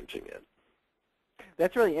you're printing it.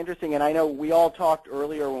 That's really interesting, and I know we all talked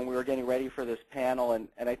earlier when we were getting ready for this panel, and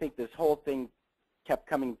I think this whole thing kept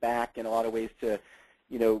coming back in a lot of ways to,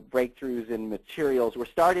 breakthroughs in materials. We're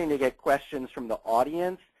starting to get questions from the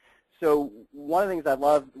audience. So one of the things I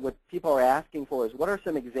love, what people are asking for, is what are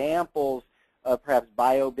some examples of perhaps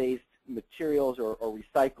bio-based materials or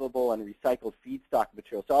recyclable and recycled feedstock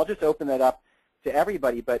materials. So I'll just open that up to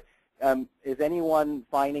everybody, but is anyone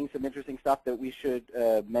finding some interesting stuff that we should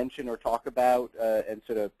mention or talk about and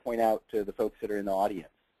sort of point out to the folks that are in the audience?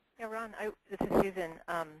 Yeah, Ron, this is Susan.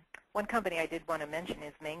 One company I did want to mention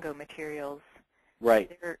is Mango Materials.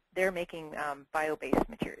 Right. They're making bio-based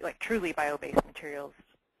material, like truly bio-based materials,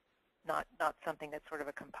 not something that's sort of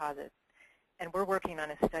a composite. And we're working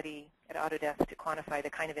on a study at Autodesk to quantify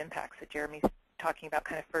the kind of impacts that Jeremy's talking about,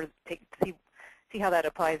 kind of see how that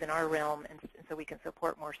applies in our realm, and so we can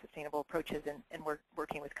support more sustainable approaches. And we're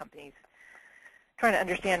working with companies trying to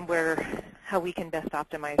understand how we can best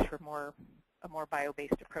optimize for more a more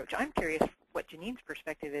bio-based approach. I'm curious what Janine's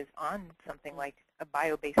perspective is on something like a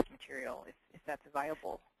bio-based material, if that's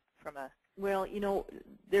viable from a... Well,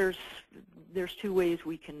 there's two ways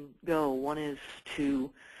we can go. One is to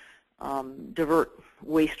divert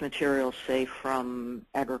waste materials, say, from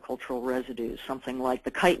agricultural residues, something like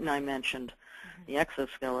the chitin I mentioned, the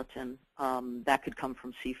exoskeleton, that could come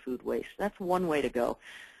from seafood waste. That's one way to go.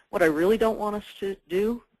 What I really don't want us to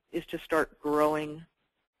do is to start growing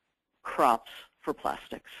crops for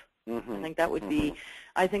plastics. Mm-hmm. I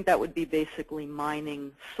think that would be basically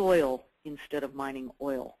mining soil instead of mining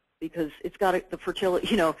oil, because it's got the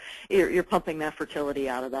fertility, you're pumping that fertility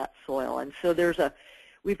out of that soil. And so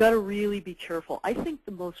we've got to really be careful. I think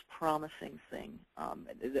the most promising thing,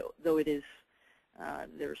 though it is,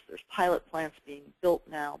 there's pilot plants being built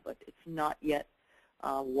now, but it's not yet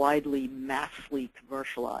widely, massively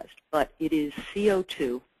commercialized. But it is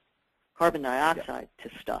CO2, carbon dioxide to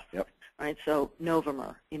stuff. Yep. Right? So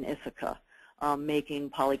Novomer in Ithaca,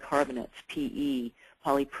 making polycarbonates, PE,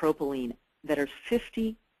 polypropylene, that are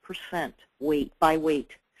 50% by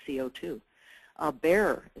weight CO2.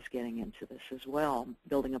 Bayer is getting into this as well,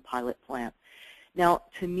 building a pilot plant. Now,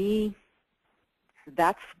 to me,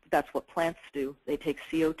 that's what plants do. They take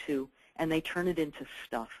CO2 and they turn it into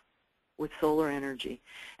stuff with solar energy.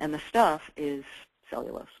 And the stuff is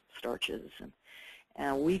cellulose, starches.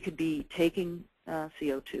 And we could be taking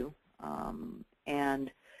CO2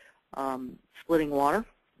 and splitting water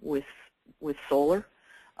with solar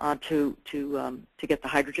to get the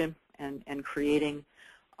hydrogen and creating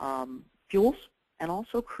fuels, and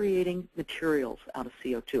also creating materials out of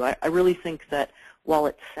CO2. I really think that while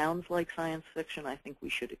it sounds like science fiction, I think we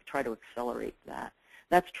should try to accelerate that.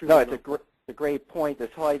 That's true. No, it's a great point,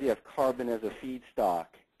 this whole idea of carbon as a feedstock.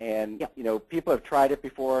 And, yep. People have tried it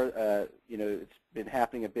before. It's been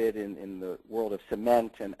happening a bit in the world of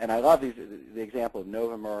cement. And I love the example of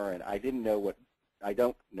Novomer, and I don't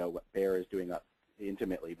know what Bayer is doing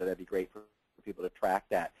intimately, but that'd be great for people to track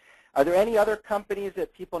that. Are there any other companies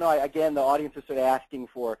that people know? Again, the audience is sort of asking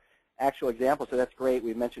for actual examples, so that's great.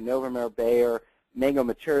 We mentioned Novomer, Bayer, Mango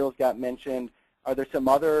Materials got mentioned. Are there some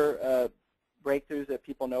other breakthroughs that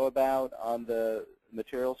people know about on the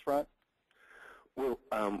materials front? Well,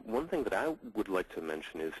 one thing that I would like to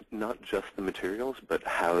mention is not just the materials, but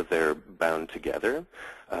how they're bound together.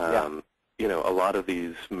 A lot of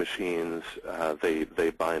these machines, they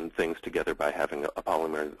bind things together by having a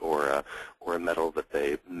polymer or a metal that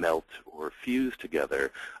they melt or fuse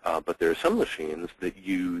together. But there are some machines that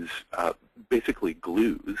use basically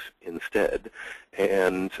glues instead.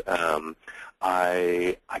 And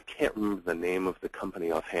I can't remember the name of the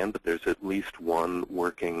company offhand, but there's at least one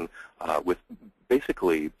working with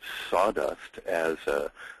basically sawdust as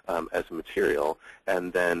a material,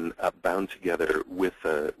 and then bound together with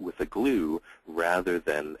a glue, rather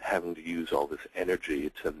than having to use all this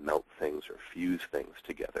energy to melt things or fuse things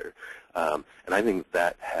together. And I think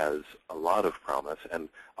that has a lot of promise. And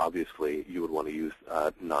obviously, you would want to use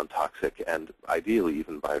non-toxic and ideally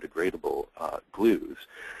even biodegradable glues,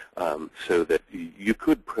 so that you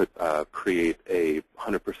could create a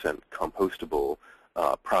 100% compostable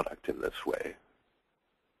product in this way.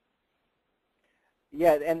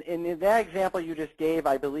 Yeah, and in that example you just gave,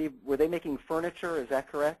 I believe, were they making furniture? Is that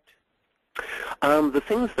correct? The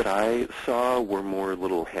things that I saw were more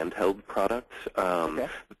little handheld products. Okay.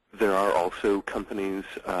 There are also companies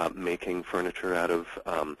making furniture out of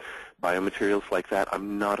biomaterials like that.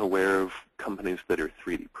 I'm not aware of companies that are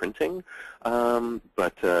 3D printing,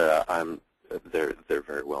 but there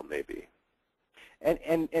very well may be.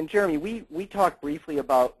 And Jeremy, we talked briefly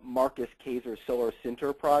about Marcus Kayser's solar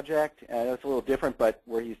sinter project. It's a little different, but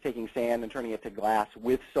where he's taking sand and turning it to glass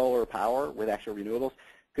with solar power, with actual renewables.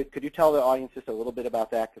 Could you tell the audience just a little bit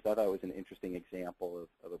about that? Because I thought it was an interesting example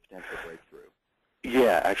of a potential breakthrough.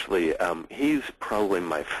 Yeah, actually, he's probably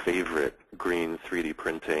my favorite green 3D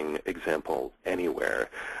printing example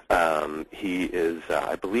anywhere. He is,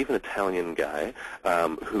 I believe, an Italian guy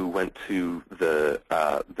who went to the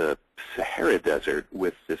Sahara Desert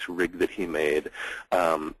with this rig that he made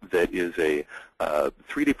that is a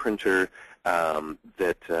 3D printer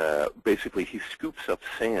that basically he scoops up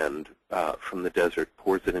sand from the desert,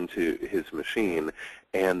 pours it into his machine,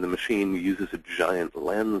 and the machine uses a giant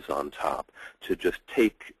lens on top to just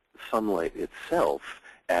take sunlight itself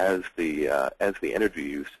as the energy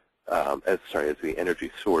use, as the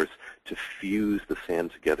energy source to fuse the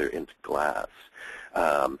sand together into glass.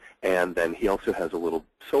 And then he also has a little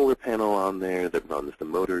solar panel on there that runs the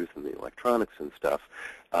motors and the electronics and stuff,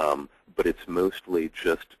 but it's mostly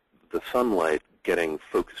just the sunlight getting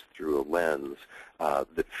focused through a lens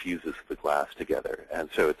that fuses the glass together. And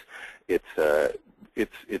so it's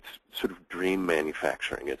sort of dream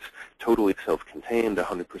manufacturing. It's totally self-contained,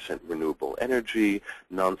 100% renewable energy,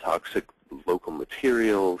 non-toxic local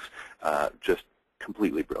materials, just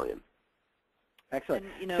completely brilliant. Excellent.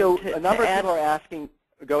 And, so a number of people are asking,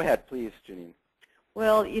 go ahead, please, Janine.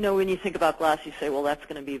 Well, when you think about glass, you say, well, that's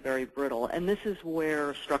going to be very brittle. And this is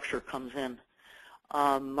where structure comes in.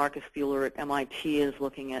 Marcus Buehler at MIT is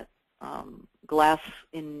looking at glass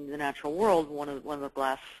in the natural world. One of the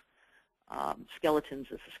glass skeletons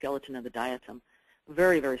is the skeleton of the diatom.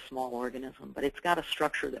 Very, very small organism, but it's got a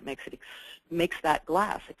structure that makes that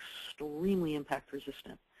glass extremely impact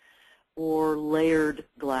resistant. Or layered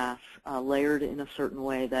glass, layered in a certain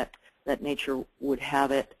way that nature would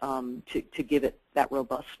have it to give it that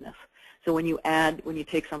robustness. So when you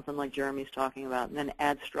take something like Jeremy's talking about and then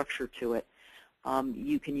add structure to it,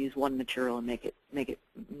 you can use one material and make it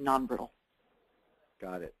non-brittle.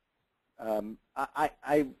 Got it.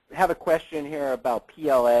 I have a question here about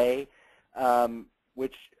PLA,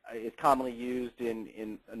 which is commonly used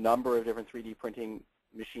in a number of different 3D printing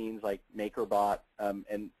machines like MakerBot,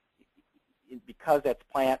 and because that's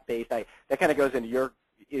plant-based, that kind of goes into your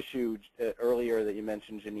issue earlier that you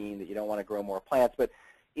mentioned, Janine, that you don't want to grow more plants. But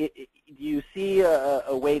do you see a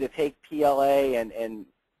way to take PLA and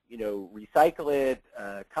recycle it,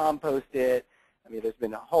 compost it? I mean, there's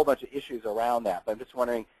been a whole bunch of issues around that. But I'm just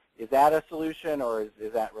wondering, is that a solution, or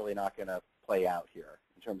is that really not going to play out here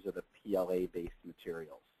in terms of the PLA-based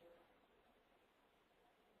materials?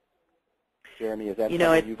 Jeremy, is that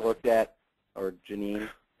something you've looked at, or Janine?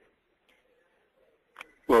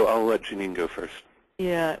 Well, I'll let Janine go first.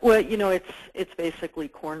 Yeah, well, it's basically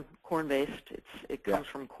corn-based. It comes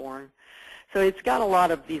from corn. So it's got a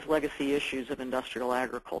lot of these legacy issues of industrial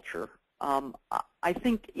agriculture. I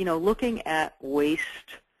think, looking at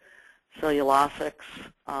waste cellulosics,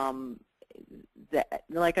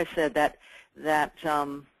 like I said, that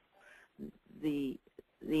the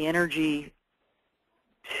energy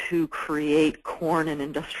to create corn in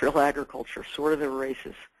industrial agriculture sort of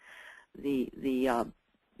erases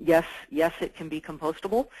yes, it can be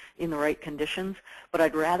compostable in the right conditions, but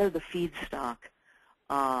I'd rather the feedstock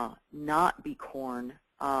not be corn.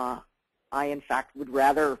 I, in fact, would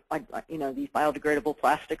rather, these biodegradable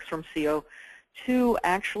plastics from CO2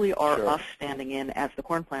 actually are us standing in as the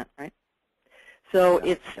corn plant, right? So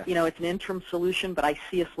it's an interim solution, but I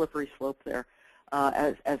see a slippery slope there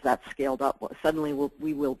as that's scaled up. Suddenly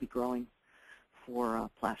we will be growing for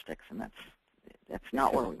plastics, and that's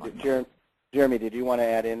not where we want to go. Jeremy, did you want to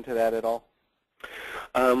add into that at all?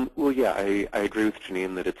 Well, yeah, I agree with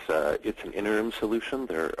Janine that it's an interim solution.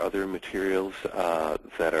 There are other materials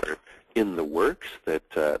that are in the works that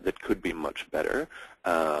could be much better,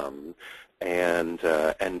 and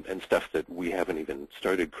stuff that we haven't even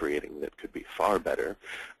started creating that could be far better.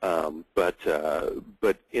 But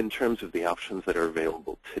in terms of the options that are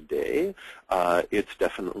available today, it's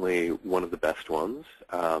definitely one of the best ones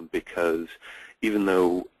because even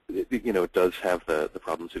though it does have the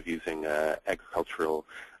problems of using agricultural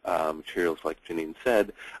materials, like Janine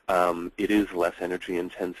said, it is less energy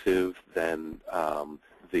intensive than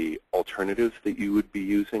the alternatives that you would be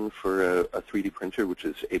using for a 3D printer, which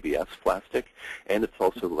is ABS plastic, and it's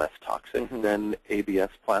also less toxic than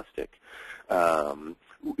ABS plastic.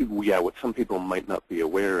 What some people might not be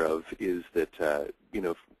aware of is that,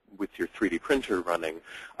 with your 3D printer running,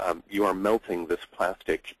 you are melting this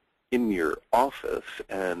plastic in your office,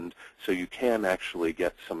 and so you can actually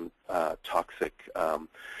get some toxic,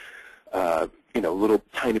 little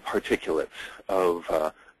tiny particulates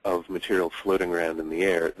of material floating around in the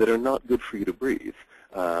air that are not good for you to breathe.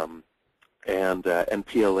 And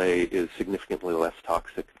PLA is significantly less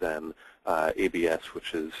toxic than ABS,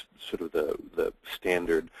 which is sort of the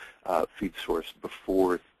standard feed source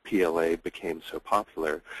before PLA became so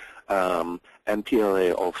popular. And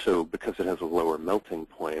PLA also, because it has a lower melting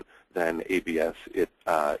point than ABS,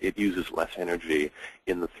 it uses less energy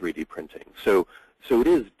in the 3D printing. So it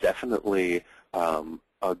is definitely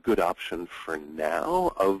a good option for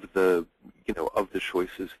now of the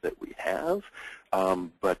choices that we have,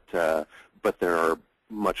 but there are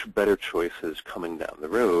much better choices coming down the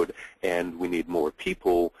road, and we need more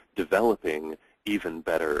people developing even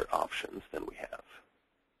better options than we have.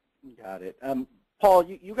 Got it. Paul,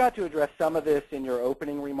 you got to address some of this in your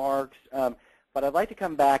opening remarks, but I'd like to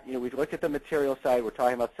come back. We've looked at the material side. We're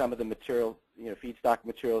talking about some of the material, feedstock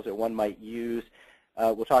materials that one might use.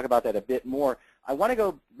 We'll talk about that a bit more. I want to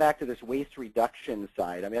go back to this waste reduction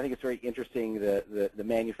side. I mean, I think it's very interesting, the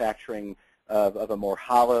manufacturing of a more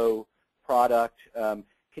hollow product.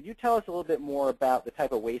 could you tell us a little bit more about the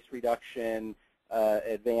type of waste reduction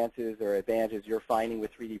advances or advantages you're finding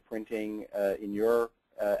with 3D printing in your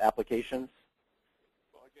applications?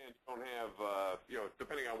 Well, again, you don't have,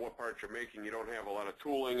 depending on what parts you're making, you don't have a lot of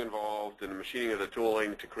tooling involved in the machining of the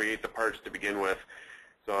tooling to create the parts to begin with.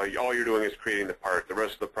 So all you're doing is creating the part. The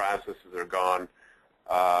rest of the processes are gone.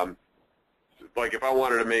 Like if I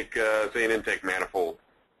wanted to make, say, an intake manifold,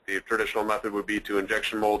 the traditional method would be to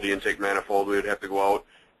injection mold the intake manifold. We would have to go out,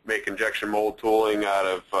 make injection mold tooling out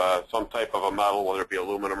of some type of a metal, whether it be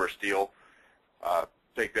aluminum or steel.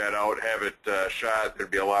 Take that out, have it shot.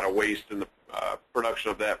 There'd be a lot of waste in the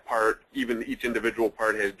production of that part. Even each individual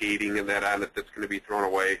part has gating and that on it that's going to be thrown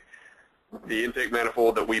away. The intake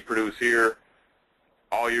manifold that we produce here,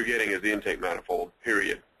 all you're getting is the intake manifold,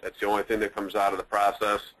 period. That's the only thing that comes out of the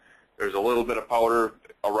process. There's a little bit of powder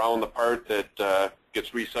around the part that gets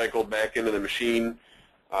recycled back into the machine.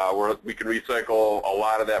 Where we can recycle a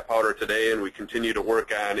lot of that powder today, and we continue to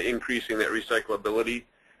work on increasing that recyclability.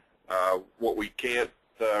 What we can't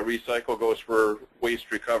recycle goes for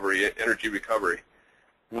waste recovery, energy recovery.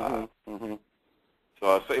 So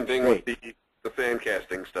same thing with the sand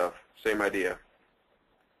casting stuff, same idea.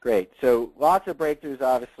 Great. So lots of breakthroughs,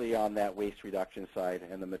 obviously, on that waste reduction side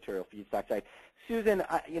and the material feedstock side. Susan,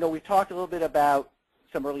 we've talked a little bit about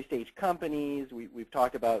some early-stage companies. We've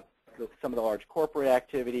talked about some of the large corporate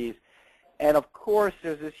activities. And, of course,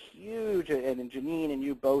 there's this huge, and Janine and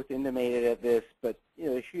you both intimated at this, but,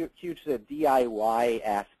 huge DIY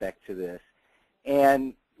aspect to this.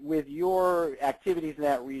 And with your activities in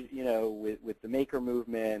that, with the maker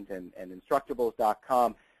movement and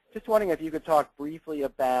Instructables.com, just wondering if you could talk briefly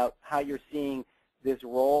about how you're seeing this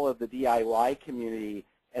role of the DIY community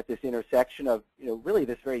at this intersection of, really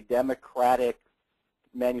this very democratic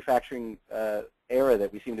manufacturing era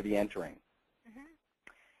that we seem to be entering.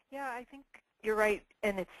 Yeah, I think you're right,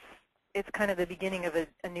 and it's kind of the beginning of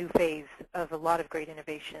a new phase of a lot of great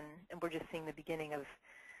innovation, and we're just seeing the beginning of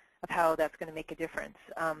how that's going to make a difference.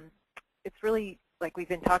 It's really, like we've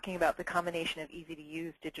been talking about, the combination of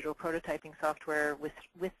easy-to-use digital prototyping software with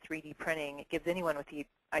 3D printing. It gives anyone with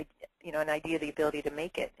an idea the ability to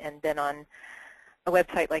make it, and then on a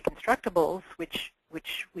website like Instructables, which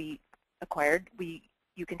we acquired,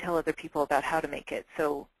 you can tell other people about how to make it.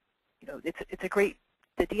 So, it's a great,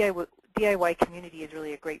 the DIY community is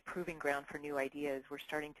really a great proving ground for new ideas. We're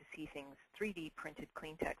starting to see things 3D printed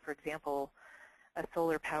clean tech. For example, a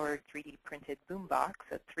solar-powered 3D printed boombox,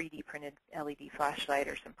 a 3D printed LED flashlight,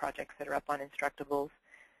 or some projects that are up on Instructables.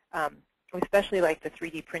 We especially like the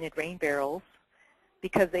 3D printed rain barrels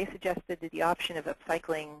because they suggested the option of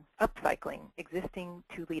upcycling existing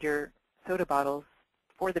 2-liter soda bottles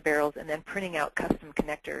for the barrels and then printing out custom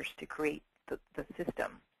connectors to create the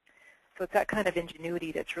system. So it's that kind of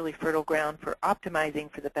ingenuity that's really fertile ground for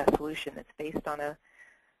optimizing for the best solution that's based on a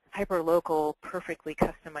hyper-local, perfectly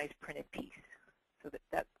customized printed piece. So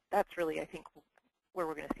that's really, I think, where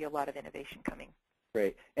we're going to see a lot of innovation coming.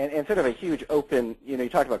 Great. And sort of a huge open, you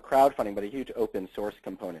talked about crowdfunding, but a huge open source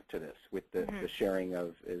component to this with the sharing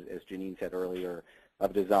of, as Janine said earlier,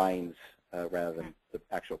 of designs rather than the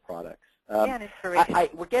actual products. Yeah, and inspiration.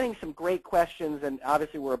 We're getting some great questions, and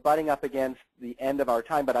obviously we're butting up against the end of our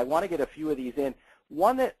time, but I want to get a few of these in.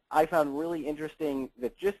 One that I found really interesting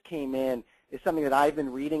that just came in is something that I've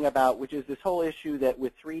been reading about, which is this whole issue that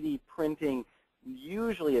with 3D printing,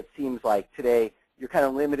 usually it seems like today you're kind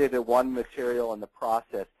of limited to one material in the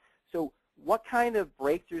process. So what kind of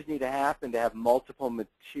breakthroughs need to happen to have multiple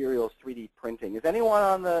materials 3D printing? Is anyone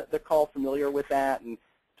on the call familiar with that, and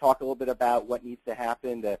talk a little bit about what needs to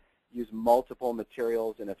happen to use multiple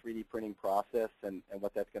materials in a 3D printing process and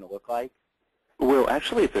what that's going to look like? Well,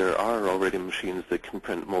 actually, there are already machines that can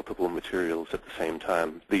print multiple materials at the same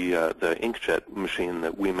time. The inkjet machine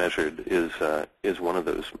that we measured is one of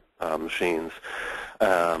those machines.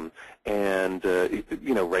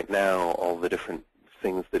 Right now, all the different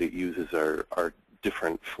things that it uses are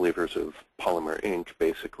different flavors of polymer ink,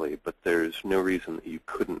 basically, but there's no reason that you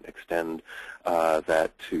couldn't extend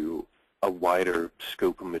that to a wider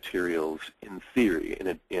scope of materials in theory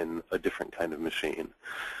in a different kind of machine,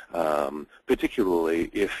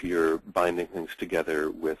 particularly if you're binding things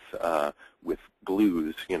together with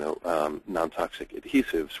glues, non-toxic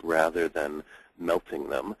adhesives, rather than melting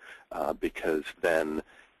them, because then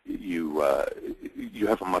you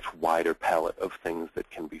have a much wider palette of things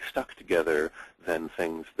that can be stuck together than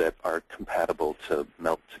things that are compatible to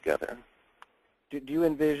melt together. Do you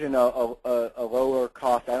envision a lower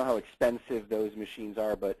cost? I don't know how expensive those machines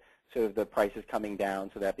are, but sort of the prices coming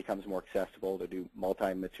down so that becomes more accessible to do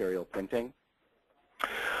multi-material printing?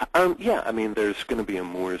 Yeah, I mean, there's going to be a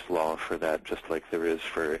Moore's law for that, just like there is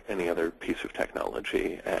for any other piece of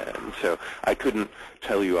technology. And so I couldn't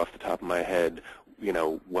tell you off the top of my head, you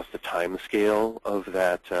know, what the time scale of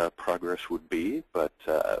that progress would be, but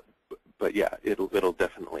yeah, it'll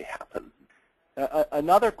definitely happen.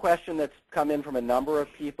 Another question that's come in from a number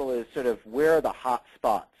of people is sort of where are the hot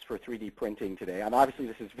spots for 3D printing today? And obviously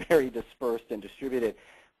this is very dispersed and distributed,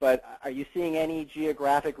 but are you seeing any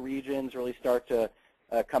geographic regions really start to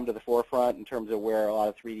come to the forefront in terms of where a lot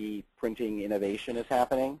of 3D printing innovation is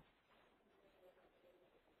happening?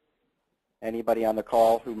 Anybody on the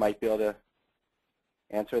call who might be able to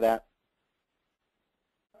answer that?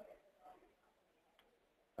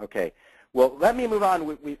 Okay. Well, let me move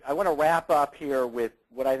on. I want to wrap up here with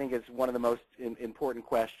what I think is one of the most important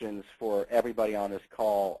questions for everybody on this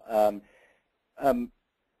call. Ron,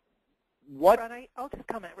 I'll just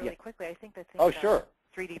comment really quickly. I think the thing about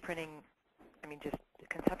 3D printing, I mean, just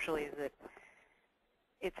conceptually, is that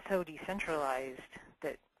it's so decentralized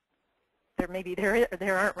that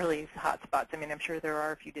there aren't really hot spots. I mean, I'm sure there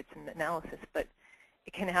are if you did some analysis, but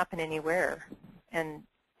it can happen anywhere, and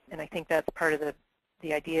I think that's part of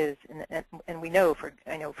the idea is, and we know,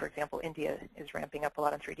 I know, for example, India is ramping up a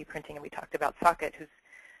lot on 3D printing, and we talked about Socket, who's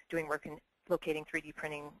doing work in locating 3D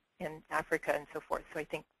printing in Africa and so forth. So I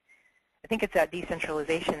think it's that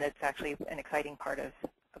decentralization that's actually an exciting part of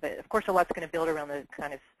it. Of course, a lot's going to build around the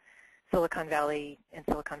kind of Silicon Valley and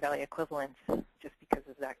Silicon Valley equivalents, just because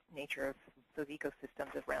of that nature of those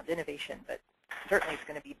ecosystems around innovation. But certainly, it's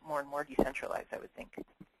going to be more and more decentralized, I would think.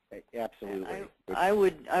 Absolutely. I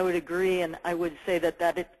would agree, and I would say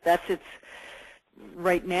that's its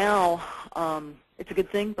right now. It's a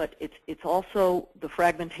good thing, but it's also the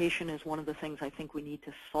fragmentation is one of the things I think we need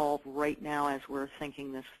to solve right now as we're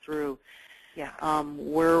thinking this through. Yeah.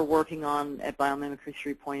 We're working on at Biomimicry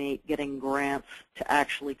 3.8 getting grants to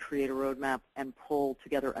actually create a roadmap and pull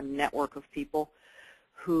together a network of people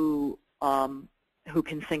who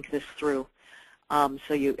can think this through.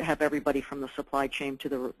 So you have everybody from the supply chain to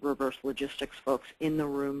the reverse logistics folks in the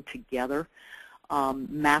room together,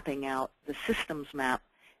 mapping out the systems map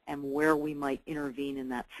and where we might intervene in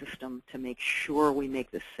that system to make sure we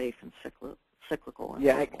make this safe and cyclical. And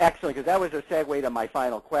yeah, excellent, because that was a segue to my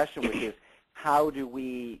final question, which is how do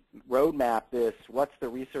we roadmap this? What's the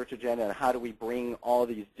research agenda, and how do we bring all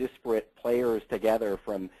these disparate players together,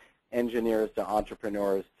 from engineers to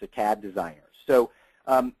entrepreneurs to CAD designers? So,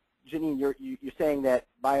 Janine, you're saying that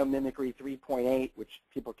Biomimicry 3.8, which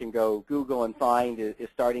people can go Google and find, is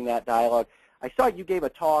starting that dialogue. I saw you gave a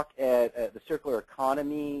talk at the Circular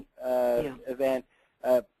Economy event.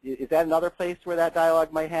 Is that another place where that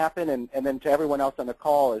dialogue might happen? And then to everyone else on the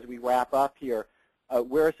call, as we wrap up here,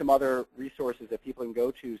 where are some other resources that people can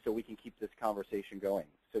go to so we can keep this conversation going?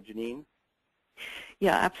 So, Janine?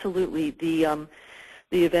 Yeah, absolutely. The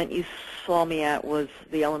event you saw me at was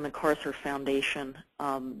the Ellen MacArthur Foundation.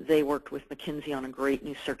 They worked with McKinsey on a great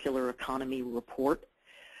new circular economy report,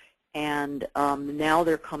 and now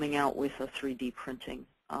they're coming out with a 3D printing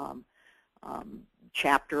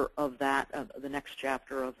chapter of that, the next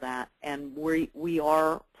chapter of that, and we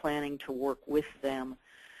are planning to work with them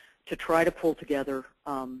to try to pull together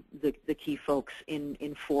the key folks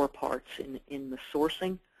in 4 parts, in the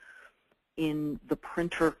sourcing, in the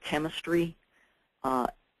printer chemistry,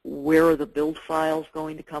 where are the build files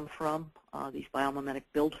going to come from, these biomimetic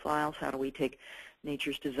build files, how do we take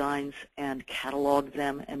nature's designs and catalog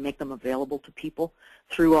them and make them available to people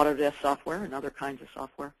through Autodesk software and other kinds of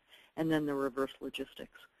software, and then the reverse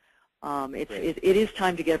logistics. It is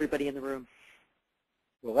time to get everybody in the room.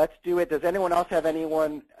 Well, let's do it. Does anyone else have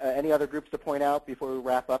any other groups to point out before we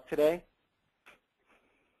wrap up today?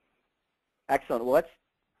 Excellent. Well, let's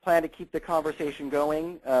plan to keep the conversation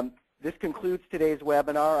going. This concludes today's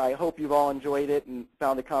webinar. I hope you've all enjoyed it and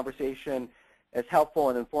found the conversation as helpful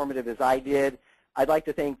and informative as I did. I'd like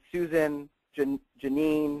to thank Susan,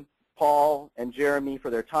 Janine, Paul, and Jeremy for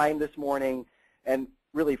their time this morning, and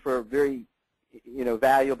really for very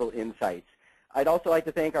valuable insights. I'd also like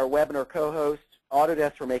to thank our webinar co-host,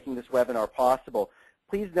 Autodesk, for making this webinar possible.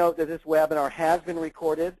 Please note that this webinar has been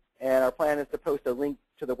recorded, and our plan is to post a link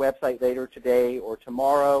to the website later today or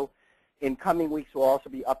tomorrow. In coming weeks, we'll also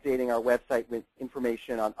be updating our website with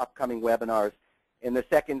information on upcoming webinars in the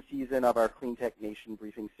 2nd season of our Clean Tech Nation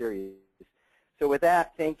briefing series. So with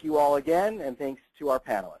that, thank you all again, and thanks to our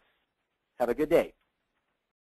panelists. Have a good day.